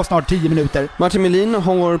uppmärksamhet på snart 10 minuter. Martin Melin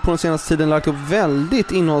har på den senaste tiden lagt upp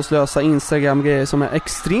väldigt innehållslösa Instagram-grejer som är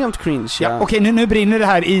extremt cringe. Ja, okej, nu brinner det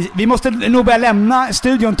här. Vi måste nog börja lämna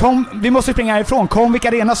studion. Tom, vi måste springa härifrån. Comviq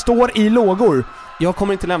Arena står i lågor. Jag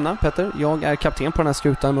kommer inte lämna, Petter. Jag är kapten på den här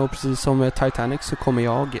skutan och precis som Titanic så kommer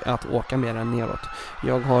jag att åka med den neråt.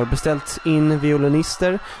 Jag har beställt in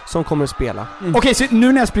violinister som kommer att spela. Okej, så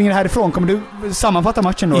nu när jag springer härifrån, kommer du sammanfatta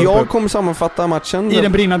matchen då? Jag kommer sammanfatta matchen. I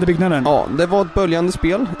den brinnande byggnaden? Ja, det var ett böljande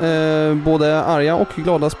spel. Både arga och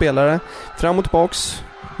glada spelare. Fram och tillbaks.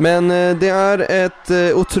 Men det är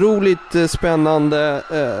ett otroligt spännande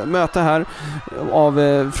möte här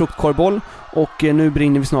av fruktkorgboll. Och nu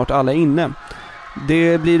brinner vi snart alla inne.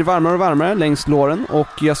 Det blir varmare och varmare längs låren och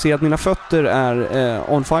jag ser att mina fötter är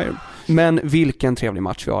on fire. Men vilken trevlig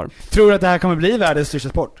match vi har. Tror du att det här kommer bli världens största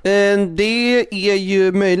sport? Det är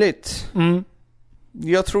ju möjligt.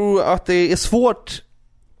 Jag tror att det är svårt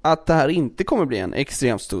att det här inte kommer bli en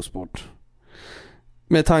extremt stor sport.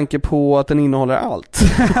 Med tanke på att den innehåller allt.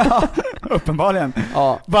 Uppenbarligen.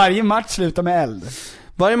 Ja. Varje match slutar med eld.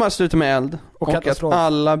 Varje match slutar med eld. Och att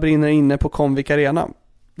alla brinner inne på Comviq Arena.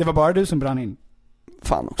 Det var bara du som brann in.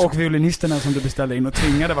 Fan också. Och violinisterna som du beställde in och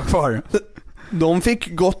tvingade var kvar. De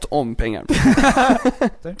fick gott om pengar.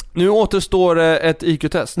 Nu återstår ett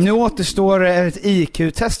IQ-test. Nu återstår ett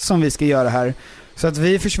IQ-test som vi ska göra här. Så att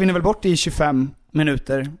vi försvinner väl bort i 25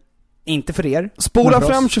 minuter. Inte för er. Spola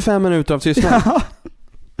fram 25 minuter av tystnad.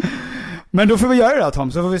 Men då får vi göra det,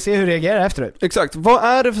 Tom, så får vi se hur det reagerar efteråt. Exakt. Vad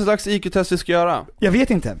är det för slags IQ-test vi ska göra? Jag vet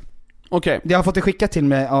inte. Okej. Jag har fått det skickat till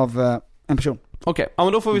mig av en person. Okej, ja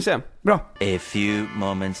men då får vi se. Bra. A few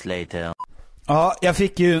moments later. Ja, jag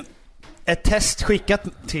fick ju ett test skickat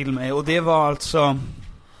till mig och det var alltså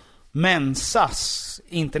Mensas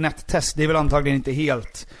internettest. Det är väl antagligen inte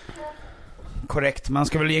helt korrekt. Man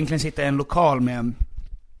ska väl egentligen sitta i en lokal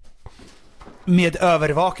med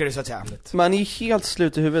övervakare så att säga. Man är helt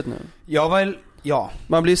slut i huvudet nu. Ja.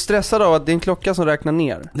 Man blir stressad av att det är en klocka som räknar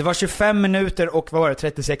ner. Det var 25 minuter och vad var det,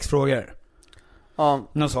 36 frågor. Ja.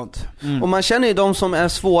 Något sånt. Och man känner ju de som är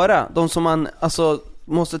svåra, de som man alltså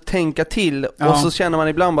måste tänka till. Och så känner man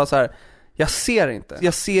ibland bara så här: jag ser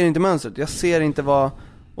inte mönstret, jag ser inte vad.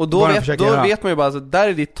 Och då vet man ju bara så där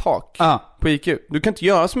är ditt tak på IQ. Du kan inte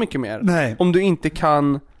göra så mycket mer. Nej. Om du inte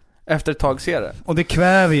kan efter ett tag se det. Och det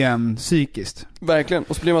kväver ju en psykiskt. Verkligen,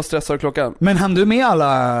 och så blir man stressad av klockan. Men hann du med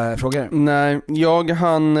alla frågor? Nej, jag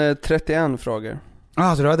hann 31 frågor.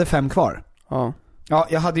 Så du hade 5 kvar? Ja. Ja,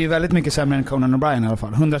 jag hade ju väldigt mycket sämre än Conan O'Brien i alla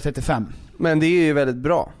fall, 135. Men det är ju väldigt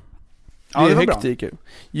bra. Det är högt IQ.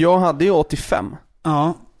 Jag hade ju 85.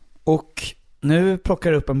 Ja, och nu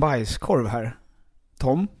plockar du upp en bajskorv här,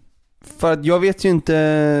 Tom. För att jag vet ju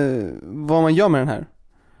inte vad man gör med den här.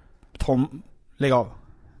 Tom, lägg av.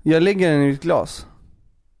 Jag lägger den i ett glas.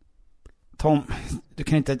 Tom, du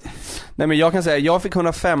kan inte... Nej, men jag kan säga, jag fick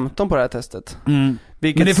 115 på det här testet. Men det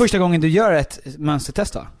är första gången du gör ett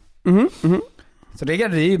mönstertest va? Så det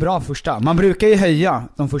är ju bra första. Man brukar ju höja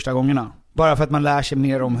de första gångerna. Bara för att man lär sig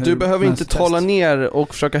mer om hur... Du behöver inte tala ner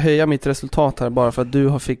och försöka höja mitt resultat här bara för att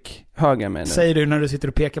du fick högre med det. Säger du när du sitter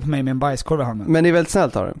och pekar på mig med en bajskorv i handen. Men det är väldigt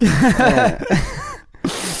snällt av dig.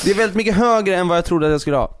 Det är väldigt mycket högre än vad jag trodde att jag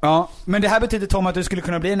skulle ha. Ja, men det här betyder, Tom, att du skulle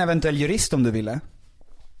kunna bli en eventuell jurist om du ville.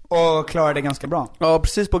 Och klara det ganska bra. Ja,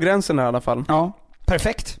 precis på gränsen här i alla fall. Ja,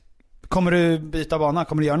 perfekt. Kommer du byta bana?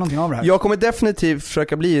 Kommer du göra någonting av det här? Jag kommer definitivt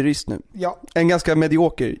försöka bli jurist nu. Ja. En ganska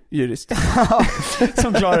medioker jurist.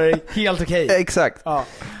 Som klarar det helt okej. Exakt. Ja.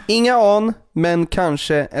 Inga an, men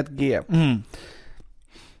kanske ett G.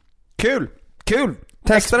 Kul.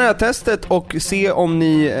 Testa det här testet och se om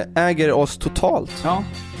ni äger oss totalt. Ja.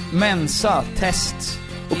 Mensa, test.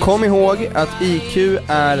 Och kom ihåg att IQ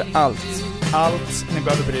är allt. Allt ni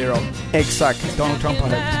behöver bry er om. Exakt. Donald Trump har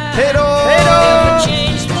högt. Hej då!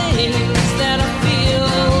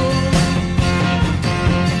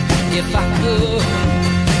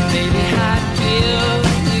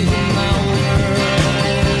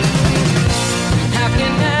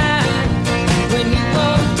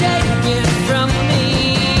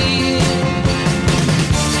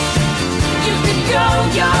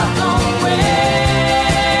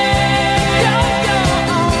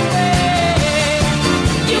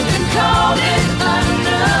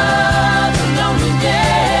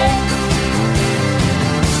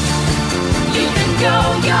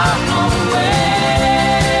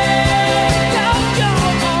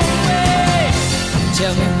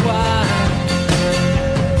 Tell me why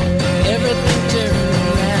everything turned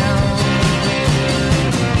around.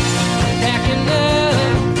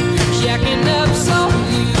 Jacking up's all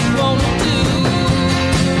you wanna do.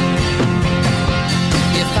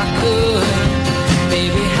 If I could,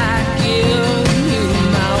 baby, I'd give you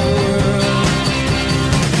my world.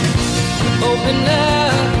 Open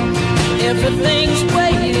up, everything's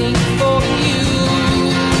waiting for you.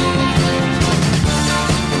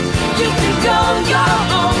 You can go your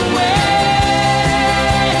own way,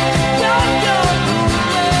 go your own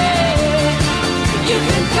way. You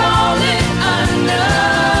can call it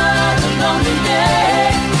another lonely day.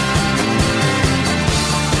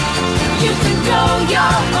 You can go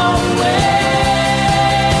your own way,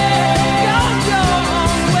 go your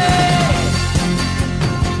own way.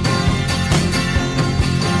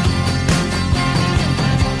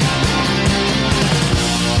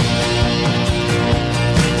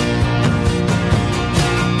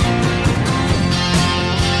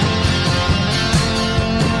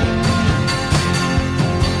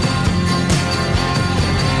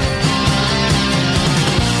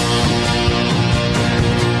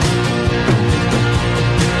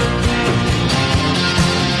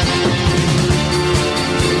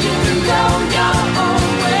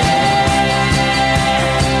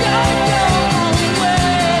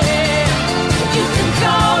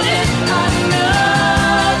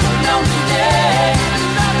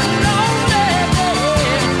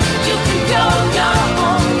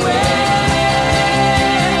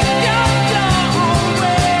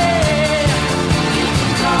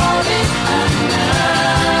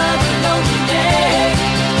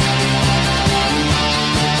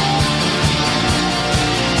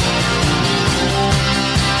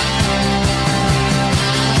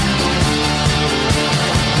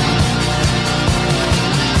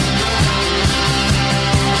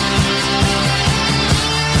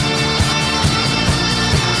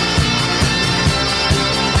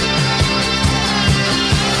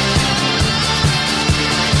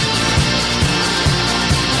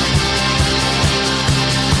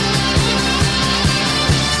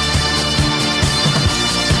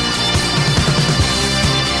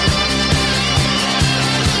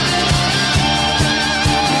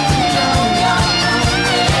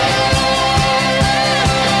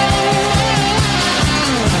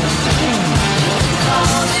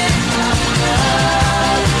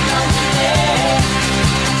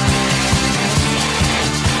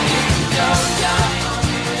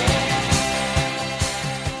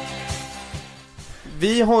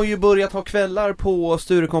 Vi har ju börjat ha kvällar på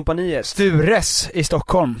Sturekompaniet. Stures i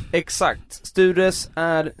Stockholm. Exakt. Stures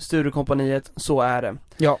är Sturekompaniet, så är det.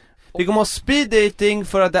 Ja. Vi kommer ha speed dating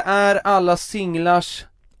för att det är alla singlars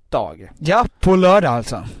dag. Ja, på lördag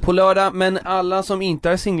alltså. På lördag, men alla som inte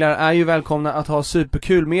är singlar är ju välkomna att ha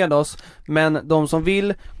superkul med oss. Men de som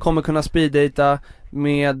vill kommer kunna speeddata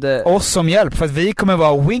med oss som hjälp, för att vi kommer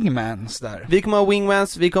vara wingmans där. Vi kommer ha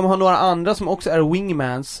wingmans, vi kommer ha några andra som också är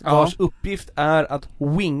wingmans, vars uppgift är att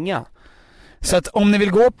winga. Så att om ni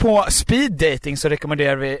vill gå på speed dating så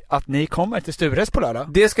rekommenderar vi att ni kommer till Stures på lördag.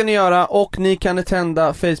 Det ska ni göra, och ni kan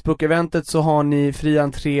attenda Facebook-eventet, så har ni fri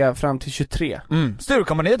entré fram till 23.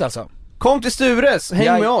 Sturekompaniet alltså. Kom till Stures,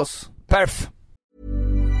 häng med oss. Perf.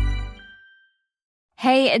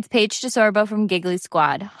 Hey, it's Paige DeSorbo from Giggly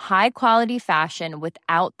Squad. High quality fashion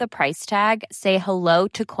without the price tag. Say hello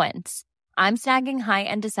to Quince. I'm snagging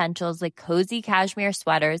high-end essentials like cozy cashmere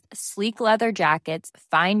sweaters, sleek leather jackets,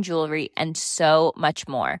 fine jewelry, and so much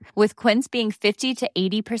more. With Quince being 50 to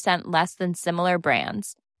 80% less than similar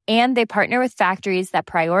brands. And they partner with factories that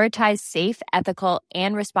prioritize safe, ethical,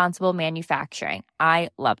 and responsible manufacturing. I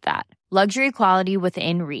love that. Luxury quality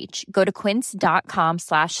within reach. Go to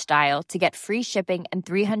quince.com/style to get free shipping and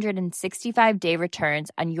 365-day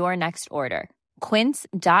returns on your next order.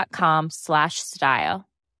 Quince.com/style.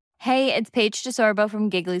 Hey, it's Paige DeSorbo from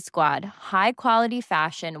Giggly Squad. High quality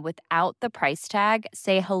fashion without the price tag.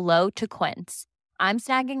 Say hello to Quince. I'm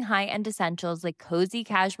snagging high-end essentials like cozy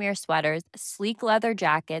cashmere sweaters, sleek leather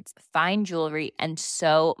jackets, fine jewelry, and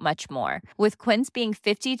so much more. With Quince being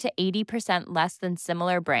 50 to 80% less than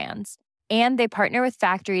similar brands. And they partner with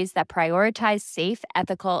factories that prioritize safe,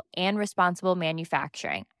 ethical, and responsible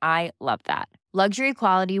manufacturing. I love that. Luxury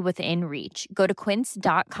quality within reach. Go to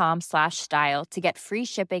quince.com/style to get free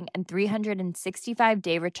shipping and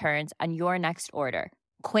 365-day returns on your next order.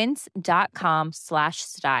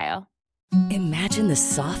 Quince.com/style. Imagine the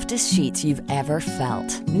softest sheets you've ever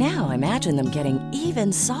felt. Now imagine them getting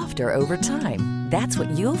even softer over time. That's what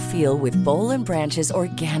you'll feel with Boll & Branch's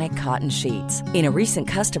organic cotton sheets. In a recent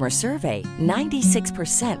customer survey,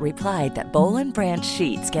 96% replied that Boll & Branch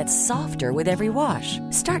sheets get softer with every wash.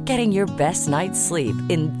 Start getting your best night's sleep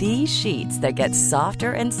in these sheets that get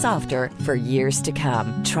softer and softer for years to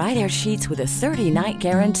come. Try their sheets with a 30-night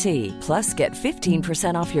guarantee. Plus, get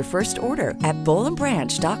 15% off your first order at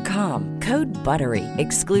bollandbranch.com. Code BUTTERY.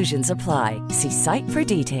 Exclusions apply. See site for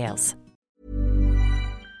details.